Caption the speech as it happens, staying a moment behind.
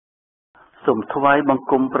សូមថ្វាយបង្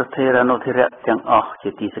គំព្រះថេរានុថេរៈទាំងអស់ជា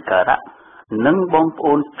ទីសក្ការៈនិងបងប្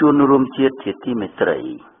អូនជនរួមជាតិជាទីមេត្រី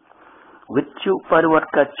វិទ្យុបរិវត្ត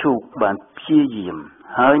កាជូកបានព្យាយាម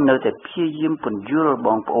ហើយនៅតែព្យាយាមពន្យល់ប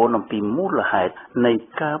ងប្អូនអំពីមូលហេតុនៃ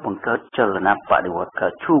ការបង្កើតចលនាបដិវត្តកា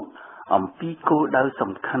ជូកអំពីគោលដៅ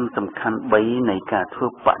សំខាន់3នៃការធ្វើ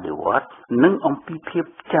បដិវត្តនិងអំពីភាព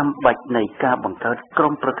ចាំបាច់នៃការបង្កើតក្រុ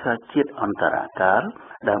មប្រឹក្សាជាតិអន្តរកាល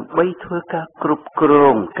ដើម្បីធ្វើការគ្រប់គ្រ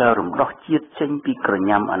ងការរំដោះជាតិចេញពីក្រ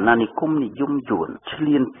ញាំអាណានិគមនិយមយួនឈ្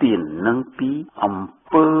លានពាននិងពីអំ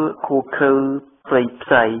ពើឃោឃៅព្រៃផ្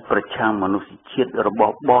សៃប្រឆាំងមនុស្សជាតិរប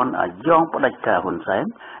ស់បនអាយ៉ងផ្ដាច់ការហ៊ុនសែន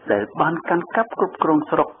ដែលបានកាន់កាប់គ្រប់គ្រង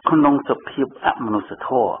ស្រុកក្នុងសភាពអមនុស្សធ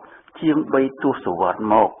ម៌ជាង3ទសវត្សរ៍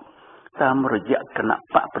មកតាមរយៈគណៈ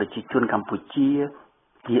បកប្រជាជនកម្ពុជា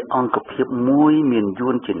ជាអង្គភាពមួយមានយួ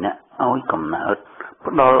នជាអ្នកឲ្យកំណើត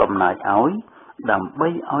ផ្ដល់អំណាចឲ្យដើម្បី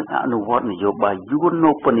ឲ្យអនុវត្តនយោបាយយួន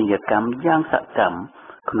នូបនីយកម្មយ៉ាងសកម្ម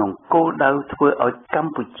ក្នុងគោលដៅធ្វើឲ្យក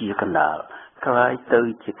ម្ពុជាកណ្ដាលក្លាយទៅ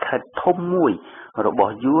ជាខេត្តធំមួយរប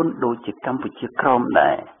ស់យួនដូចជាកម្ពុជាក្រោម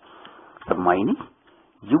ដែរសម័យនេះ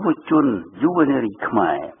យុវជនយុវនារីខ្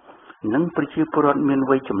មែរនិងប្រជាពលរដ្ឋមាន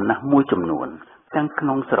វ័យចំណាស់មួយចំនួនទាំងក្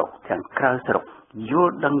នុងស្រុកទាំងក្រៅស្រុកយ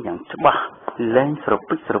ល់ដឹងយ៉ាងច្បាស់លែងស្រ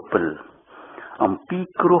ពេចស្រពិលអំពី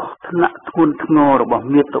គ្រោះថ្នាក់ធ្ងន់ធ្ងររបស់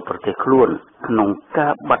មាតុប្រទេសខ្លួនក្នុងកា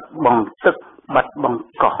របាត់បង់ទឹកបាត់បង់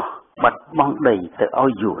កោះបាត់បង់ដីទៅឲ្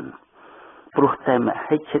យយួនព្រោះតែម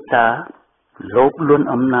ហិច្ឆតាលោភលន់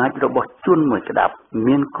អំណាចរបស់ជនមួយក្តាប់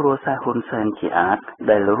មានគ្រួសារហ៊ុនសែនជាអាច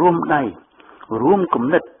ដែលរួមដៃរួមគំ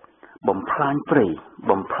និតបំផ្លាញព្រៃ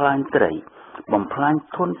បំផ្លាញត្រីបំផ្លាញ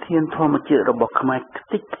ធនធានធម្មជាតិរបស់ខ្មែរខ្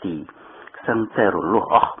ទេចខ្ទីសឹងតែរលាស់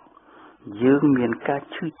អស់យើងមានការ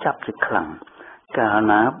ឈឺចាប់ជាខ្លាំងកាល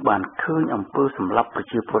ណាបានឃើញអំពើសម្លាប់ប្រ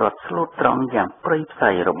ជាពលរដ្ឋស្លូតត្រង់យ៉ាងព្រៃផ្សៃ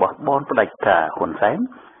របស់បនផ្ដាច់ការហ៊ុនសែន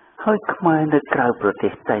ហើយខ្មែរនៅក្រៅប្រទេ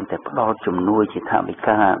សតែងតែផ្ដល់ជំនួយជាថវិ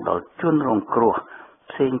កាដល់ជនរងគ្រោះ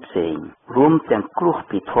ផ្សេងរួមទាំងគ្រោះ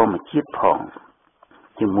ពីធម្មជាតិផង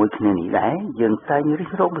ជាមួយគ្នានេះដែរយើងតែង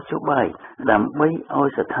រិះរកមធ្យោបាយដើម្បីឲ្យ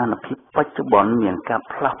ស្ថានភាពបច្ចុប្បន្នមានការ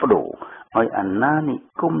ផ្លាស់ប្ដូរឲ្យអាណានិ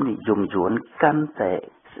គមនិយមយួនកាន់តែ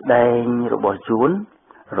ស្ដែងរបស់យួន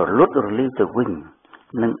រលត់រលាយទៅវិញ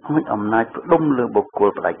និងឲ្យអំណាចផ្ដុំលើបុគ្គល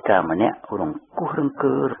ផ្ដាច់ការម្នាក់រង្គោះរង្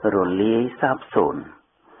គើរលាយសាបសូន្យ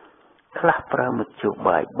ខ្លះប្រើមធ្យោ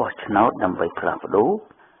បាយបោះឆ្នោតដើម្បីផ្លាស់ប្ដូរ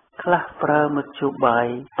ខ្លះប្រើមធ្យោបាយ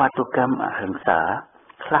បាតុកម្មអហិង្សា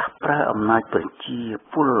ខ្លះប្រើអំណាចប្រជា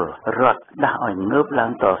ពលរដ្ឋដាស់ឲ្យងើបឡើ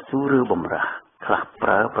ងតស៊ូឬបំរាស់ខ្លះប្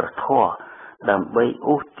រើប្រធរដើម្បី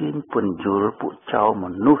អូសទាញពន្យល់ពួកចៅម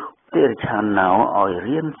នុស្សតិរឆានណៅឲ្យ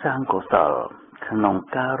រៀនសាងកុសលក្នុង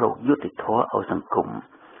ការរកយុត្តិធម៌ឲ្យសង្គម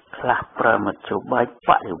ខ្លះប្រើមធ្យោបាយប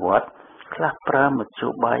ដិវត្តខ្លះប្រើមធ្យោ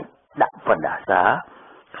បាយដាក់បដាសា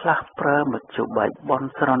ខ្លះប្រើមធ្យោបាយបន់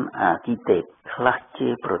ស្រន់អាទិទេពខ្លះជា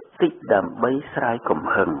ប្រតិចដើម្បីស្រាយកំ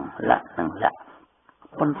ហឹងលក្ខនឹងលក្ខ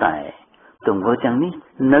ប៉ុន្តែទង្វើទាំងនេះ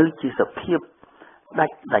នៅជាសភាព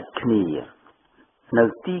ដាច់គ្នានៅ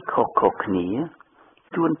ទីខុសៗគ្នា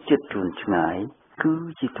ជួនចិត្តជួនឆ្ងាយគឺ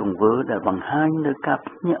ជាទង្វើដែលបង្ហាញនៅការ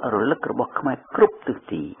ភ្ញាក់រលឹករបស់ខ្មែរគ្រប់ទិស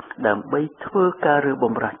ទីដើម្បីធ្វើការរើ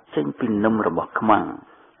បំរាស់ចេញពីនឹមរបស់ខ្មាំង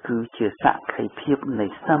គឺជាសក្ខីភាពនៃ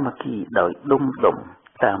សាមគ្គីដោយដុំ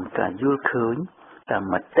តាមការយល់ឃើញតាម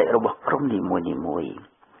មតិរបស់ក្រុមនីមួយ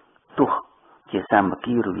ទោះជាសាមគ្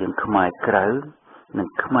គីរវាងខ្មែរក្រៅនិង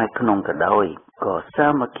ខ្មែរក្នុងក៏ដោយក៏សា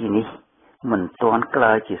មគ្គីនេះមិនទាន់ក្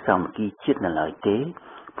លាយជាសាមគ្គីជាតិនៅឡើយទេ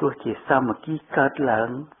ព្រោះជាសាមគ្គីកើតឡើង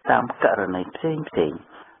តាមករណីផ្សេង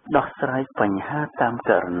ដោះស្រាយបញ្ហាតាម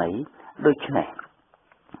ករណីដូចនេះ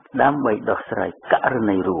ដើម្បីដោះស្រាយករ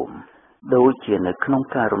ណីរួមដូចជានៅក្នុង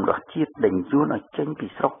ការរំដោះជាតិដេញយួនឲ្យចេញពី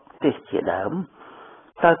ស្រុកទេសជាដើម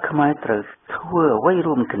តើខ្មែរត្រូវធ្វើអ្វី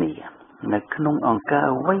រួមគ្នានៅក្នុងអង្គការ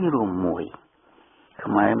អ្វីរួមមួយ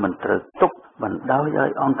ខ្មែរមិនត្រូវទុកបណ្ដោយឲ្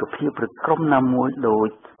យអង្គភាពឬក្រុមណាមួយដូច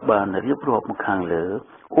បានរៀបរាប់មកខាងលើ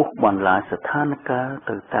អូសបន្លាយស្ថានភាព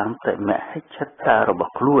ទៅតាមតែមហិច្ឆតារប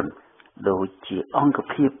ស់ខ្លួនដូចជាអង្គ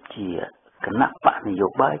ភាពជាគណៈបកនយោ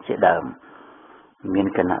បាយជាដើមមាន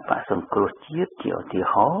គណៈបកសង្គ្រោះជាតិជាឧទា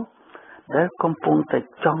ហរណ៍ដែលកំពុងតែ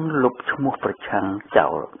ចង់លុបឈ្មោះប្រឆាំងចោ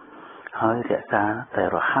លហើយរក្សាតែ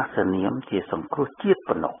រហស្សនាមជាសង្គ្រោះជាតិ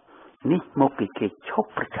ប៉ុណ្ណោះនេះមកពីគេឈប់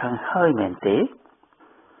ប្រឆាំងហើយមែនទេ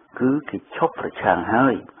គឺគេឈប់ប្រឆាំងហើ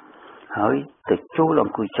យទៅចូលអ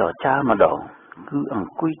ង្គុយចរចាម្ដងគឺអ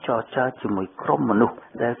ង្គុយចរចាជាមួយក្រុមមនុស្ស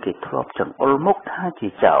ដែលគេធ្លាប់ចង្អុលមុខថាជា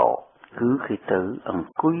ចៅគឺគេទៅអង្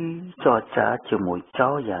គុយចរចាជាមួយចៅ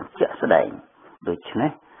យ៉ាងជាក់ស្ដែងដូច្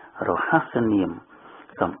នេះរហស្សនាម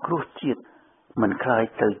សង្គ្រោះជាតិមិនคล้าย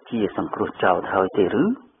ទៅជាសង្គ្រោះចោលហើយទេឬ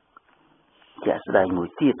ជាក់ស្ដែងមួយ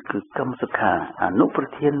ទៀតគឺកម្មសុខាអនុប្រ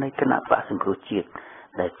ធាននៃគណៈបក្សសង្គ្រោះជាតិ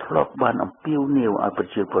ដែលធ្លាប់បានអំពាវនាវឲ្យប្រ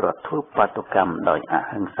ជាពលរដ្ឋធ្វើបាតុកម្មដោយអ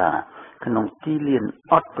ហិង្សាក្នុងទីលាន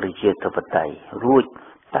អត់ប្រជាធិបតេយ្យរួច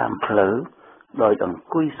តាមផ្លូវដោយអង្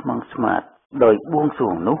គុយស្មងស្មាតដោយបួងសួ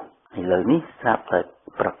ងនោះឥឡូវនេះស្រាប់តែ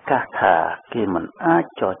ប្រកាសថាគេមិនអាច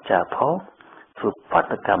ចរចាផងធ្វើបា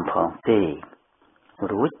តុកម្មផងទេ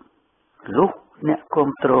រួចលុះអ្នកគ្រ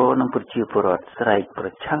ប់គ្រងនិងប្រជាពលរដ្ឋស្រែកប្រ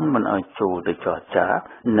ឆាំងមិនឲ្យចូលទៅចរចា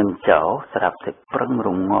នឹងចោលស្រាប់តែប្រឹងរ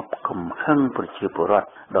ងាប់កំហឹងប្រជាពលរដ្ឋ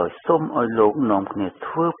ដោយសូមឲ្យលោកនាំគ្នា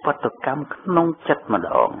ធ្វើបាតុកម្មក្នុងចិត្តម្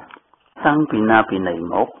ដងតាំងពីណាពីណី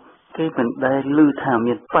មកគេមិនដែលឮថា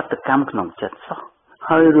មានបាតុកម្មក្នុងចិត្តសោះ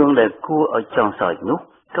ហើយរឿងដែលគួរឲ្យចង់សើចនោះ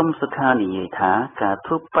កម្មសុខានិយាយថាការ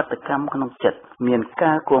ធ្វើបាតុកម្មក្នុងចិត្តមាន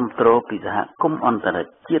ការគ្រប់គ្រងពីសហគមន៍អន្តរ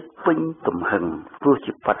ជាតិពេញទំហឹងព្រោះ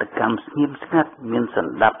ជាបាតុកម្មស្ងៀមស្ងាត់មានស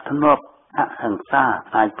ន្តាប់ធ្នាប់អហិង្សា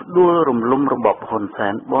អាចផ្ដួលរំលំរបបហ៊ុនសែ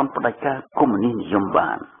នបនផ្ដាច់ការកុម្មុយនីសនិយម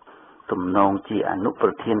បានទំនងជាអនុប្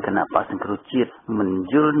រធានគណៈបក្សសង្គ្រោះជាតិមិន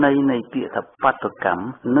យល់ន័យនៃពាក្យថាបាតុកម្ម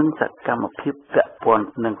និងសកម្មភាពពាក់ព័ន្ធ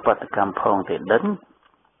នឹងបាតុកម្មផងទេដឹង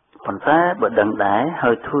ប៉ុន្តែបើដឹងដែរ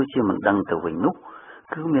ហើយធ្វើជាមិនដឹងទៅវិញនោះ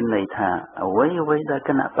គឺមានន័យថាអ្វីដែល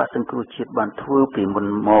គណៈបក្សសង្គ្រោះជាតិបានធ្វើពីមុន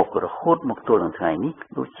មករហូតមកទល់នឹងថ្ងៃនេះ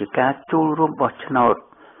ដូចជាការចូលរួមបោះឆ្នោត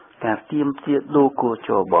ការទាមទារដូរគោច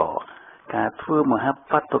បការធ្វើមហា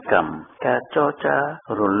បាតុកម្មការចរចា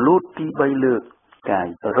រលូតទី3លើកការ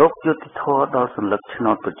រកយុត្តិធម៌ដល់សន្លឹកឆ្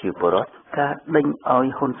នោតប្រជាពលរដ្ឋការដេញឲ្យ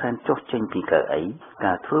ហ៊ុនសែនចុះចេញពីកៅអី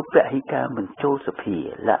ការធ្វើពហិការបញ្ចូលសភា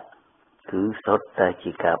គឺសុទ្ធតែ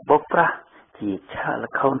ជាការបោកប្រាស់ជាឆាក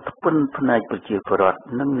ល្ខោនថ្ពិនផ្នែកប្រជាពលរដ្ឋ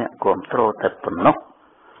និងអ្នកគ្រប់គ្រងតែប៉ុណ្ណោះ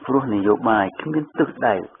ព្រោះនយោបាយគ្មានទិស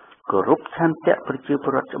ដៅគោរពឆន្ទៈប្រជាពល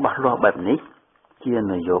រដ្ឋច្បាស់លាស់បែបនេះជា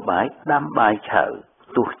នយោបាយដាំបាយឆៅ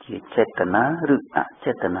ទោះជាចេតនាឬអ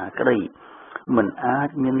ចេតនាក្តីមិនអាច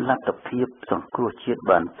មានលទ្ធភាពសង្គ្រោះជាតិ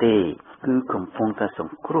បានទេគឺកំពុងតែស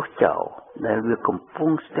ង្គ្រោះចោលដែលវាកំពុង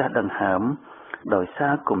ស្ទះដង្ហើមដោយសា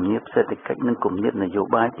រគំនាបសេដ្ឋកិច្ចនិងគំនាបនយោ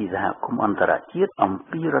បាយពីសហគមន៍អន្តរជាតិអំ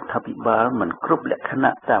ពីរដ្ឋាភិបាលមិនគ្រប់លក្ខ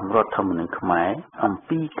ណៈតាមរដ្ឋធម្មនុញ្ញខ្មែរអំ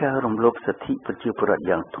ពីការរំលោភសិទ្ធិប្រជាពលរដ្ឋ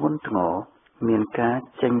យ៉ាងធ្ងន់ធ្ងរមានការ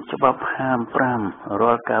ចេញច្បាប់ហាម5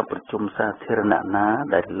រាល់ការប្រជុំសាធារណៈណា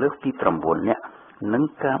ដែលលើសពី9នាក់និង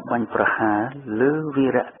ការបាញ់ប្រហារលើវី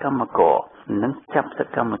រកម្មករនិងចាប់ស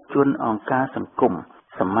កម្មជនអង្គការសង្គម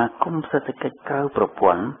សមាគមសេដ្ឋកិច្ចក្រៅប្រ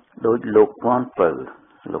ព័ន្ធដោយលោកវ៉ាន់ពៅ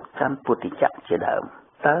លោកច័ន្ទពុទ្ធិចក្រជាដើម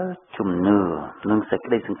តើជំនឿនិងសេច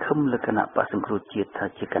ក្តីសង្ឃឹមលើគណៈបក្សសង្គ្រោះជាតិថា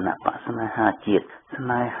ជាគណៈបក្សស្នេហាជាតិស្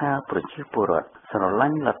នេហាប្រជាពលរដ្ឋស្រឡា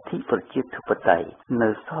ញ់លទ្ធិប្រជាធិបតេយ្យនៅ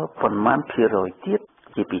សល់ប៉ុន្មានភាគរយទៀត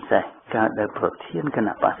ជាពិសេសការដែលប្រធានគ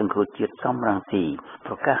ណៈបក្សសង្គ្រោះជាតិសំរងស៊ី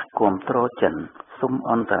ប្រកាសគាំទ្រចិនសូម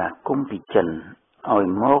អន្តរាគមន៍ពីចិនឲ្យ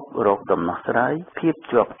មករកដំណោះស្រាយភាព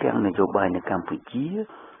ជាប់គាំងនយោបាយនៅកម្ពុជា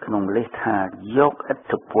ក្នុងលេសថាយកឥទ្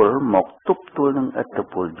ធិពលមកទប់ទល់នឹងឥទ្ធិ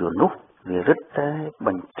ពលយួននោះវារឹតតែប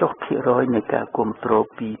ញ្ចុះភាគរយនៃការគ្រប់គ្រង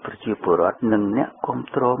ពីប្រជាពលរដ្ឋនិងអ្នកគ្រប់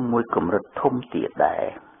គ្រងមួយកម្រិតធំទៀតដែរ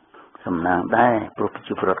សំណាងដែរប្រ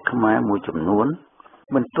ជាពលរដ្ឋខ្មែរមួយចំនួន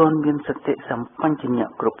មិនទាន់មានសតិសម្បញ្ញៈ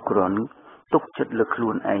គ្រប់គ្រាន់ទុកចិត្តលើខ្លួ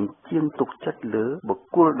នឯងជាងទុកចិត្តលើបុ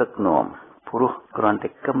គ្គលដឹកនាំព្រោះគ្រាន់តែ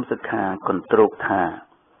កម្មសខាកន្ទ្រោកថា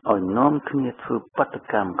ឲ្យនាំគ្នាធ្វើបាតុ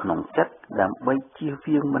កម្មក្នុងចិត្តដើម្បីជៀស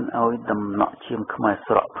វាងមិនឲ្យដំណក់ឈាមខ្មែរ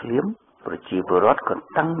ស្រក់ភ្លាមប្រជាពលរដ្ឋក៏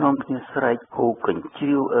តាំងនាំគ្នាស្រែកហូកញ្ជ្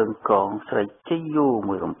រៀវអើងកងស្រែកជ័យយោ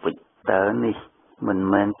មួយរំពេចតើនេះមិន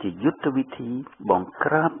មែនជាយុទ្ធវិធីបង្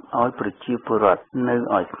ក្រាបឲ្យប្រជាពលរដ្ឋនៅ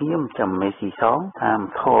ឲ្យស្ងៀមចាំមេស៊ីសងតាម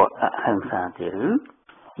ធម៌អហិង្សាទេឬ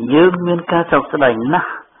យើងមានការសោកស្ដាយណា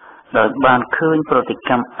ស់ដោយបានឃើញប្រតិ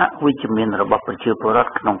កម្មអវិជ្ជមានរបស់ប្រជាពលរដ្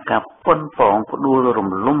ឋក្នុងការប៉ុនប៉ងផ្ដួលរំ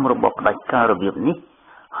លំរបបផ្ដាច់ការរបៀបនេះ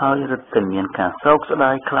ហើយរឹតតែមានការសោកស្ដា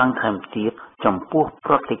យខ្លាំងថែមទៀតចំពោះ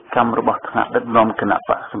ប្រតិកម្មរបស់ថ្នាក់ដឹកនាំគណៈ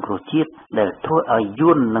បក្សសង្គ្រោះជាតិដែលធ្វើឲ្យ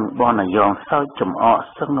យួននិងបនអាយ៉ងសើចចំអក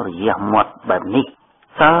សឹងរយះមាត់បែបនេះ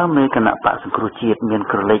តើមេគណៈបក្សសង្គ្រោះជាតិមាន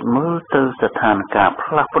ក្រឡេកមើលទៅស្ថានភាព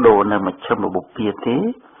ផ្លាស់ប្ដូរនៅមជ្ឈិមរបបពាទេ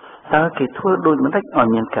តើគេធ្វើដូចម្តេចឲ្យ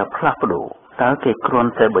មានការផ្លាស់ប្ដូរតើគេគ្រា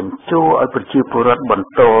ន់តែបញ្ជោឲ្យប្រជាពលរដ្ឋបន្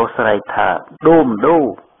តស្រែកថាដូ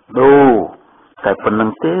តែប៉ុណ្្នឹង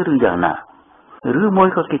ទេឬយ៉ាងណាឬមួយ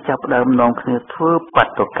ក៏គេចាប់ផ្ដើមនាំគ្នាធ្វើបា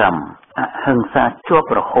តុកម្មអហិង្សាជាប់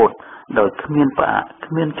រហូតដោយគ្មានផ្អាក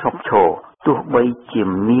គ្មានឈប់ឈរទោះបីជា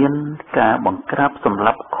មានការបង្ក្រាបសម្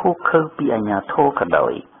លាប់ឃោឃៅពីអាជ្ញាធរក៏ដោ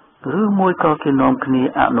យឬមួយក៏គេនាំគ្នា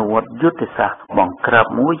អនុវត្តយុទ្ធសាស្ត្របង្ក្រាប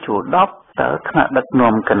1ចូល10តើថ្នាក់ដឹក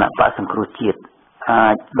នាំគណៈបក្សសង្គ្រោះជាតិអា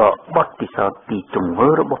ចដកបទពិសោធន៍ពីទង្វើ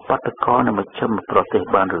របស់បាតុករនៅមជ្ឈិមប្រទេស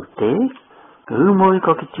បានឬទេឬមួយ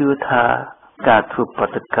ក៏គេជឿថាការធ្វើបា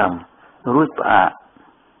តុកម្ម រួចផ្អាក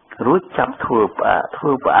រួចចាប់ធ្វើផ្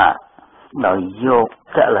អាកដោយយក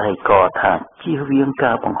ចលហេកថាជៀសវាង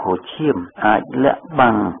ការបង្ហូរឈាមអាចលាក់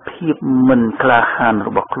បាំងភាពមិនក្លាហានរ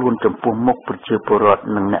បស់ខ្លួនចំពោះមុខប្រជាពលរដ្ឋ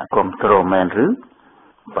និងអ្នកគាំទ្រមែនឬ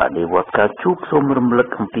បដិវត្តការជួបសូមរំលឹក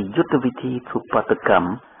អំពីយុទ្ធវិធីធ្វើបាតកម្ម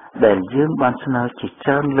ដែលយើងបានស្នើជាច្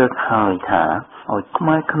រើនលើកហើយថាឲ្យខ្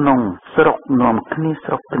មែរក្នុងស្រុកនាំគ្នា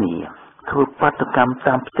ស្រុកគ្នាធ្វើបាតកម្ម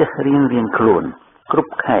តាមផ្ទះរៀងខ្លួនគ្រ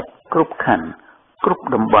ប់ខេត្តគ្រប់ខណ្ឌគ្រប់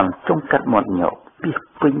តំបន់ចុងកាត់មាត់ញោកពី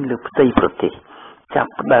ពេញលើផ្ទៃប្រទេសចា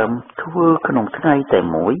ប់ផ្ដើមធ្វើក្នុងថ្ងៃតែ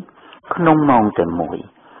មួយក្នុងម៉ោងតែមួយ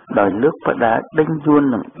ដោយលើកបដាដេញយួន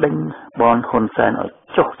និងដេញបនហ៊ុនសែនឲ្យ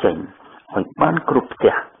ចុះចេញឲ្យបានគ្រប់ផ្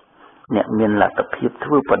ទះអ្នកមានលទ្ធភាពធ្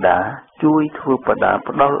វើបដាជួយធ្វើបដា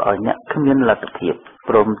ផ្ដល់ឲ្យអ្នកគ្មានលទ្ធភាព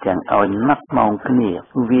ព្រមទាំងឲ្យណាត់ម៉ោងគ្នា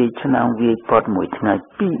វាយឆ្នាំវាយពតមួយថ្ងៃ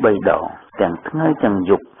 2-3 ដងទាំងថ្ងៃទាំង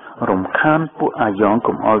យប់រំខានពួកអាយ៉ង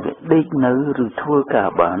កុំឲ្យវាដេកនៅឬធ្វើការ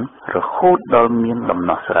បានរហូតដល់មានដំ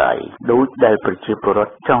ណោះស្រាយដូចដែលប្រជាពលរ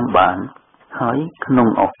ដ្ឋចង់បានហើយក្នុង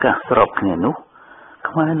ឱកាសស្របគ្នានោះ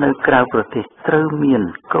ខ្មែរនៅក្រៅប្រទេសត្រូវមាន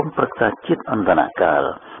ក្រុមប្រឹក្សាជាតិអន្តរកាល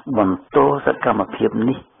បន្តសកម្មភាព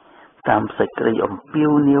នេះតាមសេចក្តីអំពាវ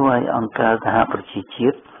នាវឲ្យអង្គការសហប្រជាជា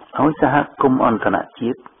តិឲ្យសហគមន៍អន្តរជា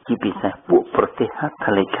តិជាពិសេសពួកប្រទេសហត្ថ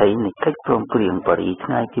លេខីនៃកិច្ចព្រមព្រៀងប៉ារីស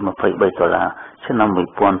ថ្ងៃទី23 ឆ្នាំ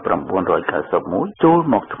1991ចូល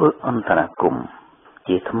មកធ្វើអន្តរាគមន៍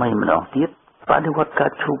ជាថ្មីម្ដងទៀតបដិវត្តកា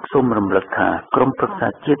រឈូកសូមរំលឹកថាក្រុមប្រឹក្សា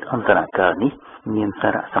ជាតិអន្តរកាលនេះមានសា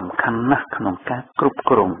រៈសំខាន់ណាស់ក្នុងការគ្រប់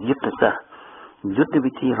គ្រងយុទ្ធសាស្ត្រយុទ្ធ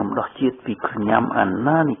វិធីរំដោះជាតិពីក្រញាំអា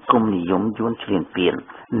ណានិគមនិយមយួនឈ្លានពាន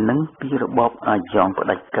និងពីរបបអាយ៉ងផ្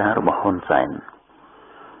ដាច់ការរបស់ហ៊ុនសែន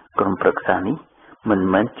ក្រុមប្រឹក្សានេះមិន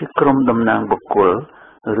មែនជាក្រុមតំណាងបុគ្គល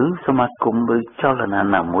ឬសមាគមឬចលនា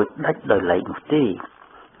ណាមួយដាច់ដោយឡែកនោះទេ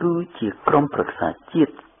គឺជាក្រុមប្រឹក្សាជា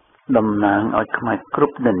តិតំណាងឲ្យខ្មែរគ្រ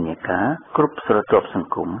ប់និន្នាការគ្រប់ស្រទាប់ស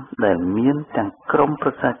ង្គមដែលមានទាំងក្រុមប្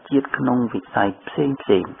រឹក្សាជាតិក្នុងវិស័យផ្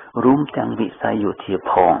សេងរួមទាំងវិស័យយោធា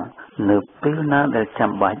ផងនៅពេលណាដែល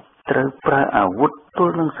ចាំបាច់ត្រូវប្រើអាវុធទ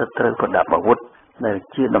ល់នឹងសត្រូវប្រដាប់អាវុធដែល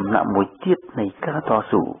ជាដំណាក់មួយទៀតនៃការត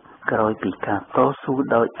ស៊ូក្រោយពីការតស៊ូ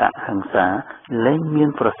ដោយអហិង្សាលែងមាន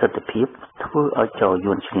ប្រសិទ្ធភាពធ្វើឲ្យចៅ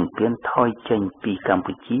យួនឈ្លានពានថយចេញពីកម្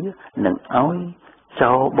ពុជានិងឲ្យ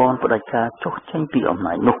ចៅបនផ្ដាច់ការចុះចេញពីអំ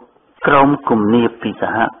ណាចនោះក្រុមគំនាបពីស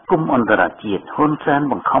ហគមន៍អន្តរជាតិហ៊ុនសែន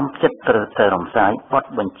បង្ខំចិត្តត្រូវតែរំសាយបទ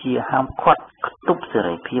បញ្ជាហាមឃាត់ខ្ទប់សេ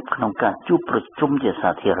រីភាពក្នុងការជួបប្រជុំជា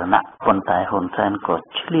សាធារណៈប៉ុន្តែហ៊ុនសែនក៏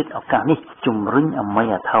ឆ្លៀតឱកាសនេះជំរុញអម័យ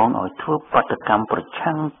អធិងឲ្យធ្វើបាតកម្មប្រ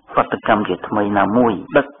ឆាំងបាតកម្មជាថ្មីណាមួយ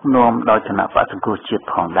ដឹកនាំដោយគណៈបក្សសង្គ្រោះជាតិ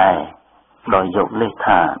ផងដែរដោយយកលេស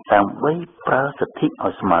ថាដើម្បីប្រើសិទ្ធិឲ្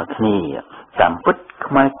យស្មើគ្នាតាមពិត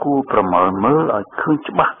ខ្មែរគួរប្រមូលមើលឲ្យឃើញ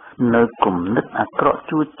ច្បាស់នៅគំនិតអាក្រក់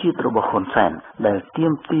ជួជាតិរបស់ហ៊ុនសែនដែលទា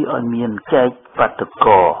មទារឲ្យមានចែកបាតុក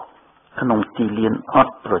រក្នុងទីលានអ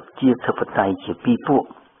ត់ប្រជាធិបតេយ្យជាពីរពួក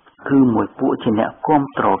គឺមួយពួកជាអ្នកគាំ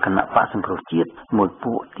ទ្រគណៈបក្សសង្គ្រោះជាតិមួយ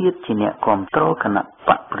ពួកទៀតជាអ្នកគាំទ្រគណៈប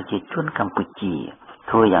កប្រជាជនកម្ពុជា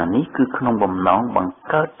ធ្វើយ៉ាងនេះគឺក្នុងបំណងបង្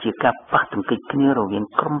កើតជាការប៉ះទង្គិចគ្នារវាង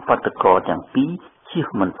ក្រុមបាតុករទាំងពីរជៀស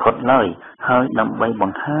មិនផុតឡើយហើយដើម្បីប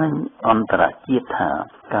ង្ហាញអន្តរជាតិថា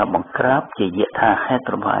ការបង្ក្រាបជាយថាហេ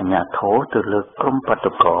តុរបស់អាជ្ញាធរទៅលើក្រុមបា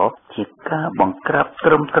តុករជាការបង្ក្រាប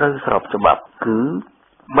ត្រឹមត្រូវស្របច្បាប់គឺ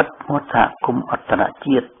បិទមាត់សហគមន៍អន្តរ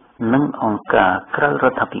ជាតិនិងអង្គការក្រៅរ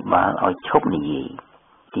ដ្ឋាភិបាលឲ្យឈប់និយាយ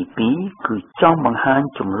ទី2គឺចង់បង្ហាញ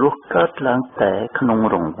ចំនួនកើតឡើងតែក្នុង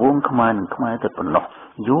រង្វង់ខ្មែរនិងខ្មែរតែប៉ុណ្ណោះ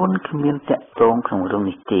យួនគ្មានតាក់ទងក្នុងរឿង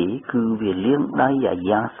នេះទេគឺវាលាងដៃ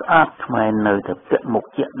យ៉ាងស្អាតខ្មែរនៅតែពាក់មុខ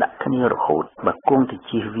ជាដាក់គ្នារហូតបើគង់តែ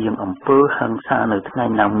ជៀសវាងអំពើហិង្សានៅថ្ងៃ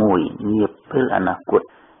ណាមួយនាពេលអនាគត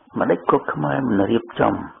ម្ដេចក៏ខ្មែរមិនរៀប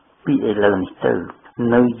ចំពីឥឡូវនេះទៅ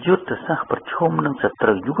នៅយុទ្ធសាស្ត្រប្រឈមនឹងសត្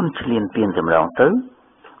រូវយួនឈ្លានពានចម្លងទៅ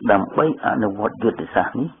ដើម្បីអនុវត្តយុទ្ធសាស្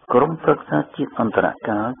ត្រនេះក្រុមប្រឹក្សាជាតិអន្តរ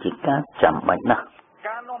កាលជាការចាំបាច់ណាស់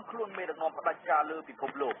ការនាំខ្លួនមេដឹកនាំផ្ដាច់ការលើពិភព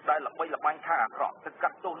លោកដែលល្បីល្បាញខាងអាក្រក់ទៅកា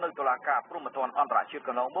ត់ទោសនៅតុលាការព្រហ្មទណ្ឌអន្តរជាតិក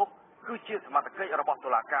ន្លងមកគឺជាសមត្ថកិច្ចរបស់តុ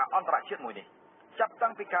លាការអន្តរជាតិមួយនេះចាប់តាំ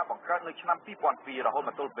ងពីការបង្កើតនៅឆ្នាំ2002រហូតម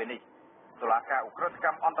កទល់ពេលនេះតុលាការឧក្រិដ្ឋក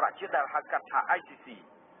ម្មអន្តរជាតិដែលហៅកាត់ថា ICC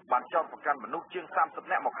បានចោទប្រកាន់មនុស្សជាង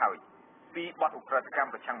30នាក់មកហើយពីបទឧក្រិដ្ឋកម្ម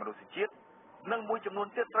ប្រឆាំងមនុស្សជាតិនិងមួយចំនួន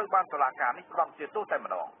ទៀតត្រូវបានតុលាការនេះផ្តន្ទាទោសតែ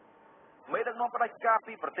ម្ដងមេដឹកនាំផ្ដាច់ការ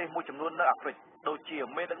ពីប្រទេសមួយចំនួននៅអាហ្វ្រិកដូចជា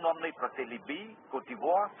មេដឹកនាំនៃប្រទេសលីប៊ីកូទី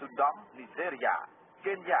វ៉ាស៊ូដង់នីហ្សេរីយ៉ា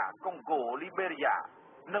កេនយ៉ាកុងហ្គោលីបេរីយ៉ា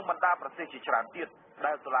និងបណ្ដាប្រទេសជាច្រើនទៀត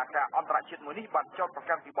ដែលតុលាការអន្តរជាតិមួយនេះបានចោទប្រ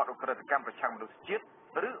កាន់ពីបទឧក្រិដ្ឋកម្មប្រឆាំងមនុស្សជាតិ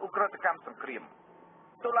ឬឧក្រិដ្ឋកម្មសង្គ្រាម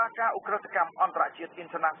តុលាការឧក្រិដ្ឋកម្មអន្តរជាតិ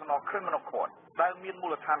International Criminal Court ដែលមានមូ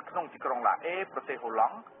លដ្ឋានក្នុងទីក្រុងឡាអេប្រទេសហូឡ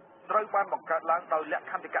ង់ ត្រូវបានបង្កើតឡើងដោយលក្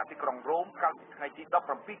ខន្តិកៈទីក្រុងរ៉ូមកាលពីថ្ងៃទី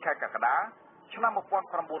17ខែកក្កដាឆ្នាំ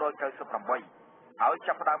1998ហើយ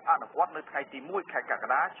ចាប់ផ្ដើមអនុវត្តនៅថ្ងៃទី1ខែកក្ក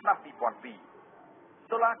ដាឆ្នាំ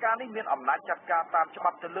2002តុលាការនេះមានអំណាចចាត់ការតាមច្បា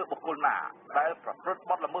ប់ទៅលើបុគ្គលណាដែលប្រព្រឹត្ត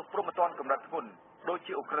បទល្មើសព្រហ្មទណ្ឌកម្រិតធ្ងន់ដូច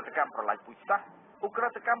ជាឧក្រិដ្ឋកម្មប្រល័យពូជសាសន៍ឧក្រិ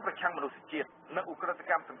ដ្ឋកម្មប្រឆាំងមនុស្សជាតិនិងឧក្រិដ្ឋ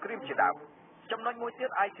កម្មសង្គ្រាមជាដើមចំណុចមួយទៀត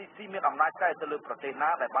ICC មានអំណាចតែទៅលើប្រទេសណា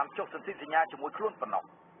ដែលបានចុះសន្ធិសញ្ញាជាមួយខ្លួនប៉ុណ្ណោះ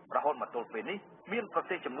រហូតមកទល់ពេលនេះមានប្រ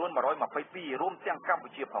ទេសចំនួន122រួមទាំងកម្ពុ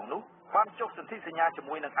ជាផងនោះបានចុះសន្ធិសញ្ញាជា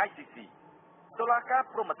មួយនឹង ICC តុលាការ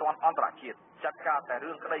ព្រហ្មទណ្ឌអន្តរជាតិចាត់ការតែ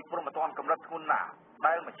រឿងក្តីព្រហ្មទណ្ឌកម្រិតធ្ងន់ណាស់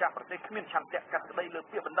ដែលម្ចាស់ប្រទេសគ្មានឆន្ទៈកាត់ក្តីលើ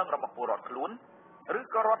ពាក្យបណ្ដឹងរបស់ពលរដ្ឋខ្លួនឬ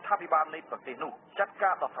ក៏រដ្ឋាភិបាលនៃប្រទេសនោះចាត់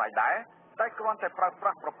ការដោះស្រាយដែរតែគ្រាន់តែប្រើប្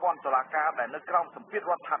រាស់ប្រព័ន្ធតុលាការដែលនៅក្រោមសម្ពាធ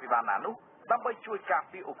រដ្ឋាភិបាលណានោះដើម្បីជួយការ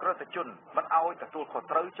ពារឧក្រិដ្ឋជនមិនឲ្យទទួលខុស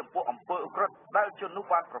ត្រូវចំពោះអំពើឧក្រិដ្ឋដែលជននោះ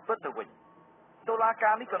បានប្រព្រឹត្តទៅវិញតុលា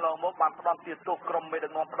ការនេះកន្លងមកបានផ្ដន្ទាទោសក្រុមមេដឹ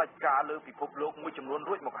កនាំផ្ដាច់ការលើពិភពលោកមួយចំនួន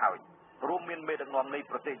រួចមកហើយរួមមានមេដឹកនាំនៃ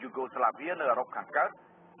ប្រទេសយូហ្គោស្លាវីនៅអឺរ៉ុបខាងកើត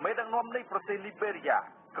មេដឹកនាំនៃប្រទេសលីបេរីយ៉ា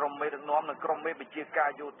ក្រុមមេដឹកនាំនិងក្រុមមេបញ្ជាការ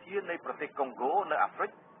យោធានៃប្រទេសកុងហ្គោនៅអាហ្វ្រិ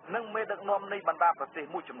កនិងមេដឹកនាំនៃបណ្ដាប្រទេស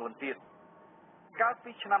មួយចំនួនទៀតកាល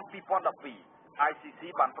ពីឆ្នាំ2012 ICC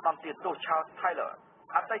បានផ្ដន្ទាទោស Charles Taylor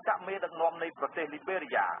អតីតមេដឹកនាំនៃប្រទេសលីបេរី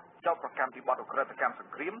យ៉ាចោទប្រកាន់ពីបទឧក្រិដ្ឋកម្មស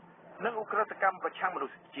ង្គ្រាមនិងឧក្រិដ្ឋកម្មប្រឆាំងមនុ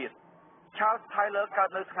ស្សជាតិ Charles Taylor កើត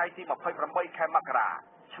នៅថ្ងៃទី28ខែមករា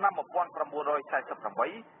ឆ្នាំ1948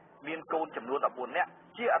មានកូនចំនួន14នាក់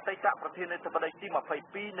ជាអតីតប្រធានាធិបតីទី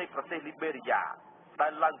22នៃប្រទេសលីបេរីយ៉ាដែ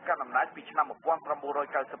លឡើងកាន់អំណាចពីឆ្នាំ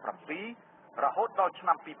1997រហូតដល់ឆ្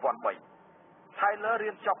នាំ2003 Taylor រៀ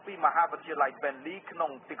នចប់ពីមហាវិទ្យាល័យ Bentley ក្នុ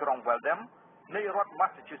ងទីក្រុង Waltham នៃរដ្ឋ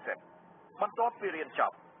Massachusetts បន្ទាប់ពីរៀនច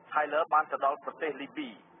ប់ Taylor បានទៅដល់ប្រទេសលីប៊ី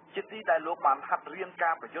ជាទីដែលលោកបានហាត់រៀន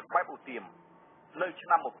ការប្រយុទ្ធបែបឧទាមនៅឆ្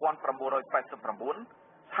នាំ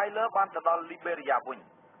1989 Taylor បានទៅដល់លីបេរីយ៉ាវិញ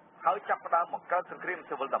ហើយចាប់ផ្ដើមបង្កើតសង្គ្រាម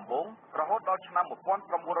ស៊ីវិលដំបូងរហូតដល់ឆ្នាំ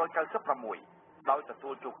1996ដោយទទួ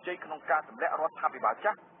លជោគជ័យក្នុងការទម្លាក់រដ្ឋាភិបាល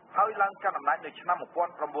ចាស់ហើយឡើងកាន់អំណាចនៅឆ្នាំ1997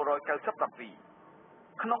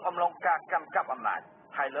ក្នុងអំឡុងការកាន់កាប់អំណាច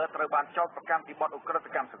Taylor ត្រូវបានចោទប្រកាន់ពីបទឧក្រិដ្ឋ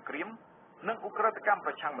កម្មសង្គ្រាមនិងឧក្រិដ្ឋកម្ម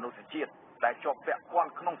ប្រឆាំងមនុស្សជាតិដែលជាប់ពាក់ព័ន្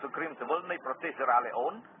ធក្នុងសង្គ្រាមស៊ីវិលនៃប្រទេសសេរ៉ាឡេអូ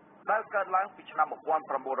នដែលកើតឡើងពីឆ្នាំ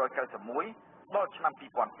1991ដល់ឆ្នាំ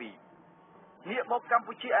2002ងាកមកកម្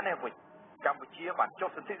ពុជាឯនេះវិញកម្ពុជាបានចុះ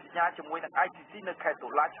សន្ធិសញ្ញាជាមួយនឹង ICC នៅខែតុ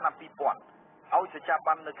លាឆ្នាំ2000ឲ្យសច្ចា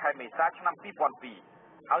ប័ននៅខែមេសាឆ្នាំ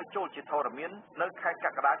2002ហើយចូលជាធរមាននៅខែក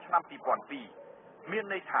ក្កដាឆ្នាំ2002មាន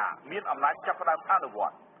ន័យថាមានអំណាចចាប់ផ្ដើមអនុវ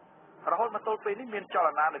ត្តរហូតមកទល់ពេលនេះមានចល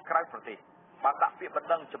នានៅក្រៅប្រទេសបានដាក់ពាក្យបណ្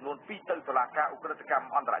ដឹងចំនួន2ទៅតុលាការឧក្រិដ្ឋកម្ម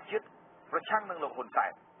អន្តរជាតិប្រឆាំងនឹងលោកហ៊ុនសែ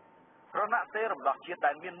នរណសិរ្សរំដោះជាតិ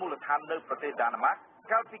ដែលមានមូលដ្ឋាននៅប្រទេសដាណឺម៉ាក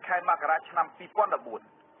កាលពីខែមករាឆ្នាំ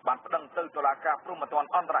2014បានប្តឹងទៅតុលាការព្រហ្មទណ្ឌ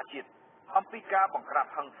អន្តរជាតិអំពីការបង្ក្រាប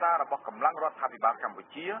ហិង្សារបស់កម្លាំងរដ្ឋាភិបាលកម្ពុ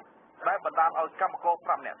ជាដែលបណ្ដាលឲ្យកម្មករ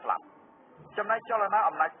5នាក់ស្លាប់ចំណែកចលនា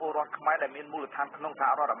អំណាចពលរដ្ឋខ្មែរដែលមានមូលដ្ឋានក្នុងសហ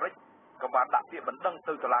រដ្ឋអាមេរិកក៏បានដាក់ពាក្យបណ្ដឹង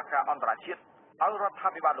ទៅតុលាការអន្តរជាតិឲ្យរដ្ឋា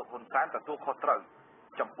ភិបាលលោកហ៊ុនសែនទទួលខុសត្រូវ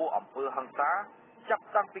ចំពោះអំពើហិង្សាចាប់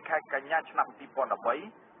តាំងពីខែកញ្ញាឆ្នាំ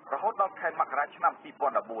2013រហូតដល់ខែមករាឆ្នាំ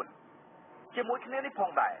2014ជាមួយគ្នានេះផង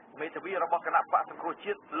ដែរមេធាវីរបស់គណៈបកសង្គ្រោះ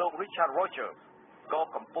ជាតិលោក Richard Rogers ក៏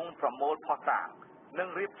កំពុងប្រមូលភស្តុតាងនិង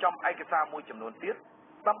រៀបចំឯកសារមួយចំនួនទៀត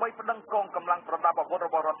ដើម្បីប្តឹងកងកម្លាំងប្រដាប់អាវុធរ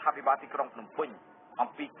បស់រដ្ឋាភិបាលទីក្រុងភ្នំពេញអំ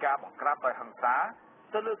ពីការបង្ក្រាបដោយហិង្សា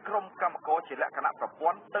ទៅលើក្រុមកម្មករជាលក្ខណៈប្រព័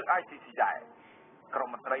ន្ធទៅ ICC ដែរក្រុម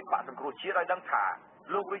មន្ត្រីបកសង្គ្រោះជាតិឲ្យដឹងថា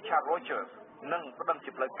លោក Richard Rogers នឹងប្តឹងជា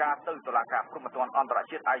ផ្លូវការទៅតុលាការព្រហ្មទណ្ឌអន្តរ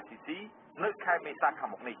ជាតិ ICC នៅខែមេសាខាង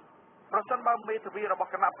មុខនេះប្រសិនបើមេធាវីរប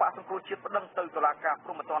ស់គណៈបកសង្គ្រោះជាតិប្តឹងទៅតុលាការព្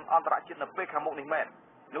រហ្មទណ្ឌអន្តរជាតិនៅពេលខាងមុខនេះមែន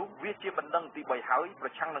នោះវាជាបណ្ដឹងទី3ហើយប្រ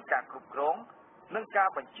ឆាំងនឹងការគ្រប់គ្រងនិងការ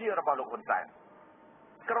បញ្ជារបស់លោកហ៊ុនសែន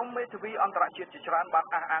ក្រុមមេធាវីអន្តរជាតិជាច្រើនបាន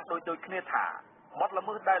អះអាងដូចគ្នាថាបទល្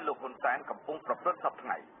មើសដែលលោកហ៊ុនសែនកំពុងប្រព្រឹត្តសពថ្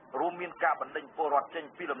ងៃរួមមានការបណ្តេញពលរដ្ឋចេញ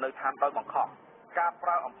ពីលំនៅឋានដោយបង្ខំការប្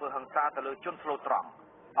រើអំពើហិង្សាទៅលើជនស្លូតត្រង់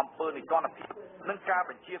អំពើនីតិរដ្ឋភាពនិងការ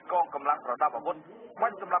បញ្ជាកងកម្លាំងប្រដាប់អាវុធបា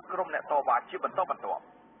ញ់សម្រាប់ក្រុមអ្នកតវ៉ាជាបន្តបន្ទាប់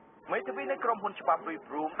មេធាវីនៃក្រុមហ៊ុនច្បាប់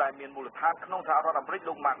Room ដែលមានមូលដ្ឋានក្នុងសហរដ្ឋអាមេរិក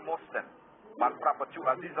លោក Mark Moston បានប្រាប់បទ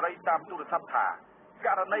អាស៊ីសេរីតាមទូរស័ព្ទថាក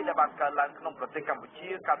រណីដែលបានកើតឡើងក្នុងប្រទេសកម្ពុជា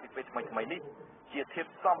កាលពីពេលថ្មីៗនេះជាធាតុ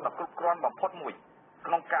ផ្សំដ៏គ្រប់គ្រាន់បំផុតមួយ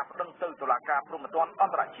ក្នុងការប្តឹងទៅតុលាការព្រហ្មទណ្ឌអ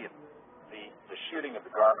ន្តរជាតិ The shooting of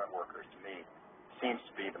the garment workers to me seems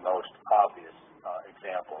to be the most obvious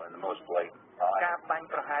example and the most blatant ការបាញ់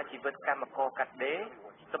ប្រហារជីវិតកម្មករកាត់ដេរ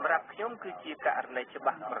សម្រាប់ខ្ញុំគឺជាករណីច្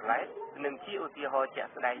បាស់ប្រឡែកនិងជាឧទាហរណ៍ជា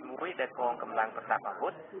ក់ស្ដែងមួយដែលកងកម្លាំងប្រដាប់អាវុ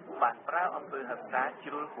ធបានប្រើអំពើហិង្សា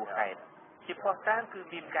ជ្រុលហួសហេតុជាផុសតាងគឺ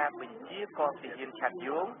មានការបញ្ជាកងទាហានឆាត់យ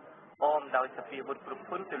ងអមដោយសភាវុធគ្រប់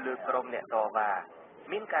គ្រងទៅលើក្រុមអ្នកតវ៉ា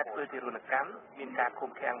មានការធ្វើទារុណកម្មមានការ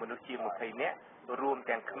ឃុំឃាំងមនុស្សជាង20នាក់រួម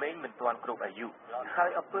ទាំងក្មេងមិនទាន់គ្រប់អាយុហើយ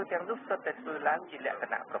អំពើទាំងនោះសុទ្ធតែធ្វើឡើងជាលក្ខ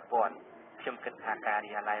ណៈប្រព័ន្ធខ្ញុំគិតថាការិ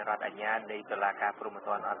យាល័យរដ្ឋអាជ្ញានៃតុលាការព្រហ្មទ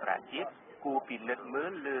ណ្ឌអន្តរជាតិគួរពិនិត្យមើ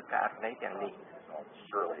លលើករណីទាំងនេះ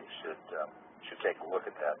should take a look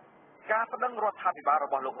at that. ការប្តឹងរដ្ឋាភិបាលរ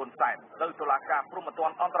បស់លោកហ៊ុនសែនទៅតុលាការព្រហ្មទ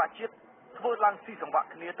ណ្ឌអន្តរជាតិធ្វើឡើងស៊ីសង្វាក់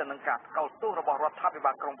គ្នាទៅនឹងការថ្កោលទោសរបស់រដ្ឋាភិ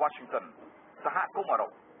បាលក្រុង Washington សហគមន៍អឺរ៉ុ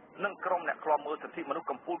បនិងក្រុមអ្នកឃ្លាំមើលសិទ្ធិមនុស្ស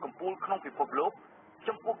កម្ពុជាក្នុងពិភពលោក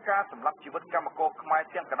ចំពោះការសម្លាប់ជីវិតកម្មករខ្មែរ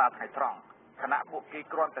ទាំងកណ្ដាលថ្ងៃត្រង់ខណៈពួកគេ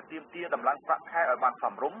គ្រាន់តែទាមទារដំឡើងប្រាក់ខែឲ្យបានស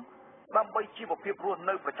មរម្យដើម្បីជីវភាពរស់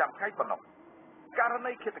នៅប្រចាំថ្ងៃប៉ុណ្ណោះករ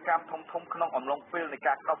ណីឃាតកម្មធំៗក្នុងអំឡុងពេលនៃ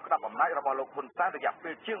ការកោបក្តាប់អំណាចរបស់លោកហ៊ុនសែនរយៈពេ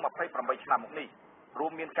លជាង28ឆ្នាំមកនេះរួ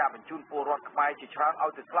មមានការបញ្ជូនពលរដ្ឋខ្មែរជាច្រើនឲ្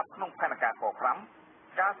យទៅស្លាប់ក្នុងផែនការក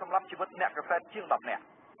5ការសម្លាប់ជីវិតអ្នកកសែតជាង10នាក់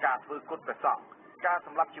ការធ្វើគុតព្រះសង្ឃការស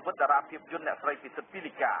ម្លាប់ជីវិតតារាភាពយន្តអ្នកស្រីពិសិដ្ឋពី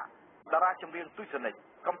លីកាតារាចម្រៀងទុយសនិច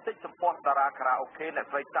កំទេចសម្ព័ន្ធតារាខារ៉ាអូខេអ្នក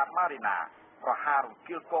ស្រីតាម៉ារីណាប្រហាររំ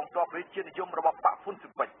គាលកងទ័ពរាជានិយមរបស់បកហ៊ុនស៊ុ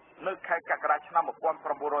បិចនៅខែកក្កដាឆ្នាំ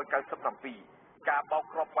1997ការបោក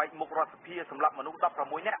គ្រាប់បែកមុខរដ្ឋសភាសម្រាប់មនុស្ស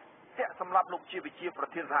16នាក់ជាក់សម្រាប់លោកជាវិជាប្រ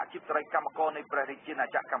ធានសហជីពសេរីកម្មករនៃព្រះរាជាណា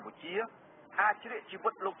ចក្រកម្ពុជាអាចជ្រៀកជីវិ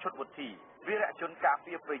តលោកឈុតវុធីវីរៈជនការ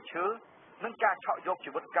ពារព្រៃឈើនិងការឆក់យក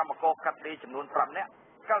ជីវិតកម្មករកាត់ដេរចំនួន5នាក់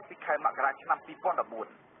កាលពីខែមករាឆ្នាំ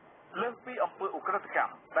2014លើកពីអំពើឧក្រិដ្ឋកម្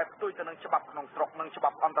មដែលផ្ទុយទៅនឹងច្បាប់ក្នុងស្រុកនិងច្បា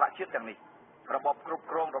ប់អន្តរជាតិទាំងនេះរបបគ្រប់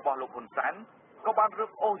គ្រងរបស់លោកហ៊ុនសែនក៏បានរឹប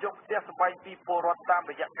អូសយកផ្ទះសម្បែងពីពលរដ្ឋតាម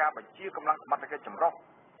រយៈការបញ្ជាកម្លាំងសមត្ថកិច្ចចម្រុះ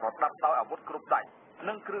ប្រដាប់ដោយអាវុធគ្រប់ដៃ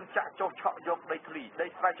និងគ្រឿងចាក់ចុះឆក់យកដីធ្លីដី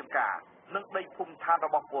ស្រែចម្ការនិងដីភូមិឋានរ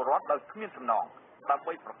បស់ពលរដ្ឋដោយគ្មានសំណងដើម្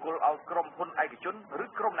បីប្រគល់ឲ្យក្រុមហ៊ុនឯកជនឬ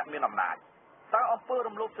ក្រុមអ្នកមានអំណាចតើអំពើ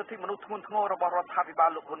រំលោភសិទ្ធិមនុស្សធ្ងន់ធ្ងររបស់រដ្ឋាភិបាល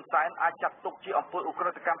លោកហ៊ុនសែនអាចចាត់ទុកជាអំពើឧក្រិ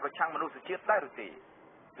ដ្ឋកម្មប្រឆាំងមនុស្សជាតិដែរឬទេ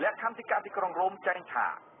លក្ខន្តិកៈទីក្រុងរ៉ូមចែងថា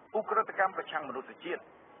ឧក្រិដ្ឋកម្មប្រឆាំងមនុស្សជាតិ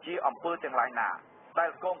ជាអំពើទាំងឡាយណាដែល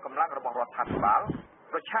កងកម្លាំងរបស់រដ្ឋាភិបាល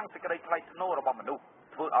ប្រឆាំងសេចក្តីថ្លៃថ្នូររបស់មនុស្ស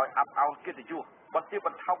ធ្វើឲ្យអាប់អោនកិត្តិយសបន្ទាបប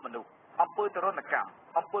ន្ថោកមនុស្សអំពើទរណកម្ម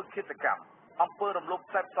អំពើឃាតកម្មអំពើរំលោភ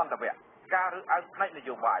សេពសន្តិវៈការរើសអើងផ្នែកន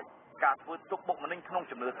យោបាយការធ្វើទុកបុកម្នេញក្នុង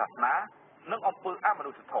ជំនឿសាសនានិងអំពើអមនុ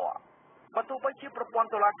ស្សធម៌បើទោះបីជាប្រព័ន្ធ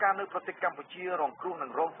តុលាការនៅប្រទេសកម្ពុជារងគ្រោះនឹ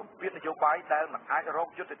ងរងសម្ពាធនយោបាយដែលមិនអាចរក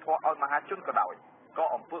យុត្តិធម៌ឲ្យមហាជនក៏ដោយក៏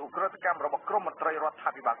អំពើឧក្រិដ្ឋកម្មរបស់ក្រមមន្ត្រីរដ្ឋា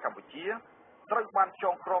ភិបាលកម្ពុជាត្រូវបានច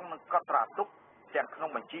ងក្រងនិងកត់ត្រាទុកទាំងក្នុង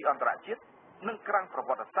បញ្ជីអន្តរជាតិនិងក្រាំងប្រវ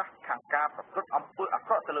ត្តិសាស្ត្រខាងការប្រព្រឹត្តអំពើអា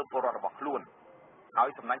ក្រក់ទៅលើពលរដ្ឋរបស់ខ្លួនហើយ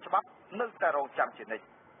សំណាញ់ច្បាប់នៅតែរងចាំជានិច្ច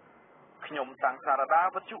ខ្ញុំតាំងសារដា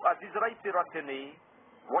វិទ្យុអាស៊ីសេរីពីរដ្ឋធានី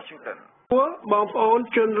Washington បងប្អូន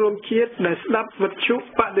ជនរួមជាតិដែលស្ដាប់វិទ្យុប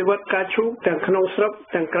ដិវត្តការឈូកទាំងក្នុងស្រុក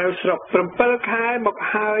ទាំងក្រៅស្រុក7ខែមក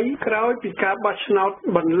ហើយក្រោយពីការបោះឆ្នោត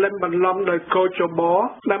បន្លិមបន្លំដោយកោជប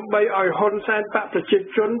ដើម្បីឲ្យហ៊ុនសែនបកប្រជា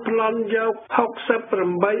ជនប្លន់យក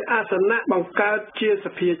68អាសនៈបង្កើតជាស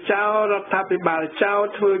ភាចៅរដ្ឋាភិបាលចៅ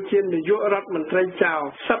ធ្វើជានាយករដ្ឋមន្ត្រីចៅ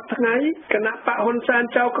សប្តាហ៍ថ្ងៃគណៈបកហ៊ុនសែន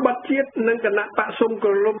ចៅក្បត់ជាតិនិងគណៈបកសុំក្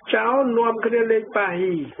រលំចៅនាំគ្នាលេងប៉ា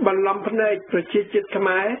ហ៊ីបន្លំភ្នែកប្រជាជាតិខ្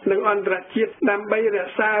មែរនិងអន្តរជាតិដើម្បីរ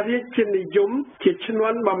ក្សារាជានិយមជាឈ្ន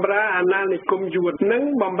ន់បម្រើអាណានិគមយួននិង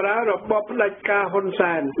បម្រើរបបផ្ដាច់ការហ៊ុន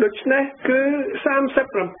សែនដូច្នេះគឺ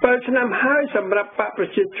37ឆ្នាំហើយសម្រាប់បកប្រ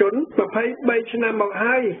ជាជន23ឆ្នាំមក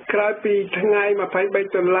ហើយក្រោយពីថ្ងៃ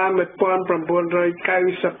23ដុល្លារ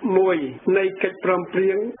1991នៃកិច្ចព្រមព្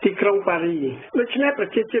រៀងទីក្រុងប៉ារីដូច្នេះប្រ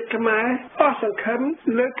ជាជាតិខ្មែរអស់សង្ឃឹម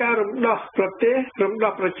លើការរំដោះប្រទេសរំ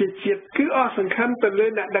ដោះប្រជាជាតិគឺអស់សង្ឃឹមទៅលើ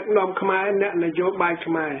អ្នកដឹកនាំខ្មែរអ្នកនយោបាយ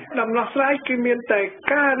ខ្មែរដំណោះស្រាយគឺមានតែ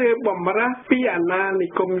ការរើបំរាស់ពីអាណានិ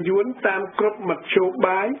គមយួនតាមគ្រប់មធ្យោ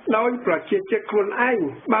បាយដោយប្រជាជាតិខ្លួនឯង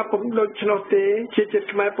បើពុំដូច្នោះទេជាជាតិ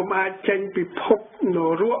ខ្មែរពុំអាចចេញពិភពន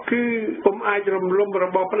រកគឺពុំអាចរំលំរ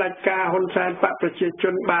បបផ្ដាច់ការហ៊ុនសែនបកប្រជាជ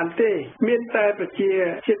នបានទេមានតែប្រជា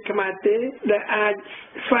ជាតិខ្មែរទេដែលអាច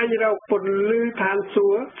ស្វែងរកពន្លឺឋានសួ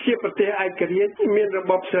គ៌ជាប្រទេសឯករាជ្យមានរ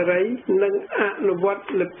បបសេរីនិងអនុវត្ត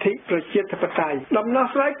លទ្ធិប្រជាធិបតេយ្យដំណោះ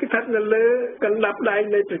ស្រាយគឺស្ថិតនៅលើកណ្ដាប់ដៃ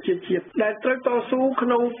នៃប្រជាជាតិដែលត្រូវតស៊ូក្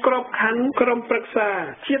នុងក្របខ័ណ្ឌក្រុមប្រឹក្សា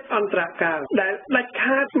ជាតិអន្តរកាលដែលដាច់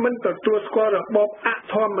ខាតមិនទទួលស្គាល់របបអ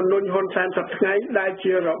ធម្មនុញ្ញហ៊ុនសែនសប្តាហ៍ថ្ងៃដែល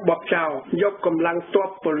ជារបបចៅយកកម្លាំងទ័ព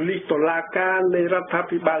ប៉ូលីសតុលាការនៃរដ្ឋា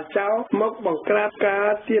ភិបាលចៅមកបង្ក្រាបការ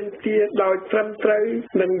ទាមទារដោយត្រឹមត្រូវ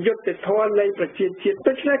និងយុត្តិធម៌នៃប្រជាជាតិ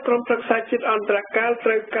ដូច្នេះក្រុមប្រឹក្សាជាតិអន្តរកាល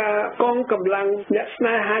ត្រូវការកងកម្លាំងអ្នកស្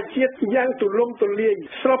នេហាជាតិយ៉ាងទូលំទូលាយ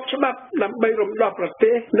ស្របច្បាប់ដើម្បីរំដោះប្រ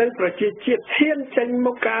ទេសនិងប្រជាជាតិហ៊ានចេញ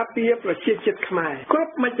មុខការពី ពារប្រជាជាតិខ្មែរគ្រ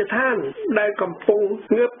ប់មជ្ឈដ្ឋានដែលកំពុង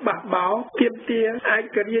ងើបបះបោរទាមទារឯ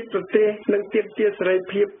ករាជ្យប្រទេសនិងទាមទារសេរី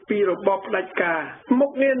ភាពពីរបបផ្ដាច់ការមុ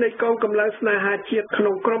ខងារនៃកងកម្លាំងស្នេហាជាតិក្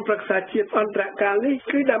នុងក្រមប្រឹក្សាជាតិអន្តរកាលនេះ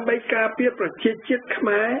គឺដើម្បីការពារប្រជាជាតិខ្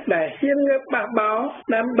មែរដែលហ៊ានងើបបះបោរ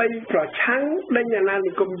ដើម្បីប្រឆាំងដេញអាណា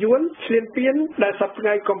និគមយួនឈ្លានពានដែលសប្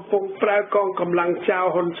តាហ៍កំពុងប្រើកងកម្លាំងចៅ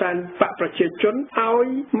ហ៊ុនសែនបកប្រជាជនឲ្យ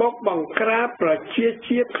មកបង្ក្រាបប្រជា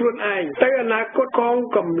ជាតិខ្លួនឯងទៅអនាគតកង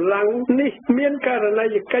កម្លាំងនេះមានករណី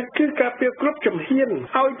យកិច្ចគឺការពារគ្រប់ជំហាន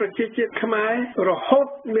ឲ្យប្រជាជាតិខ្មែររហូត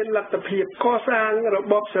មានលទ្ធភាពកសាងរ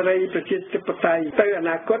បបសេរីប្រជាធិបតេយ្យទៅអ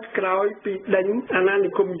នាគតក្រោយពីដេញអាណានិ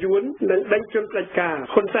គមយួននិងដេញជនផ្ដាច់ការ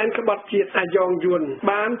ហ៊ុនសែនក្បត់ជាតិអាយ៉ងយួន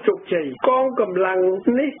បានជោគជ័យកងកម្លាំង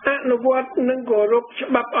នេះអនុវត្តនិងគោរពច្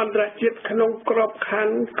បាប់អន្តរជាតិក្នុងក្របខ័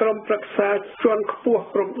ណ្ឌក្រមប្រឹក្សាជាន់ខ្ពស់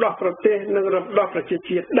រំដោះប្រទេសនិងរំដោះប្រជា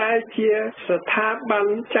ជាតិដែលជាស្ថាប័ន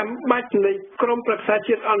ចាំបាច់នៃក្រមប្រឹក្សា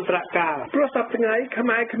ជាតិអន្តរកាលព្រោះសប្តាហ៍ខ្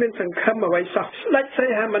មែរគ្មានសង្ឃឹមអ្វីសោះស្ដេចសី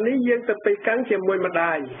ហមុនីយើងទៅពេលកាំងជាមួយម្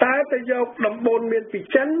ដាយតើទៅយកដំបូន្មានពី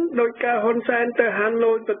ចិនដោយការហ៊ុនសែនទៅហា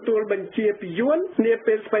ណូយទទួលបញ្ជាពីយួននា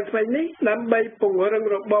ពេលស្វ័យនេះដើម្បីពង្រឹង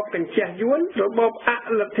របបកញ្ចេះយួនរបបអ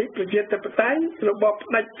លទ្ធិប្រជាធិបតេយ្យរបប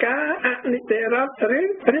ផ្ដាច់ការអនិតិរដ្ឋឬ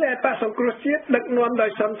ឯបកសង្គ្រោះជាតិដឹកនាំដោ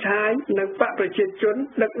យសំឆាយនិងបកប្រជាជន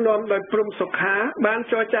ដឹកនាំដោយព្រំសុខាបាន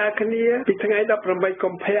ចរចាគ្នាពីថ្ងៃ18កុ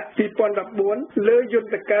ម្ភៈ2014លើយន្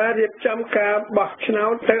តការរៀបចំការបោះឆ្នោ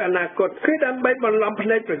តទៅអនាគតគឺដើម្បីបន្លំភ្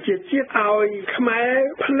នែកប្រជាជាតិឲ្យខ្មែរ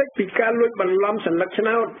ភ្លេចពីការលួចបន្លំសញ្ញាឆ្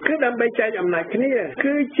នោតគឺដើម្បីចែកអំណាចគ្នា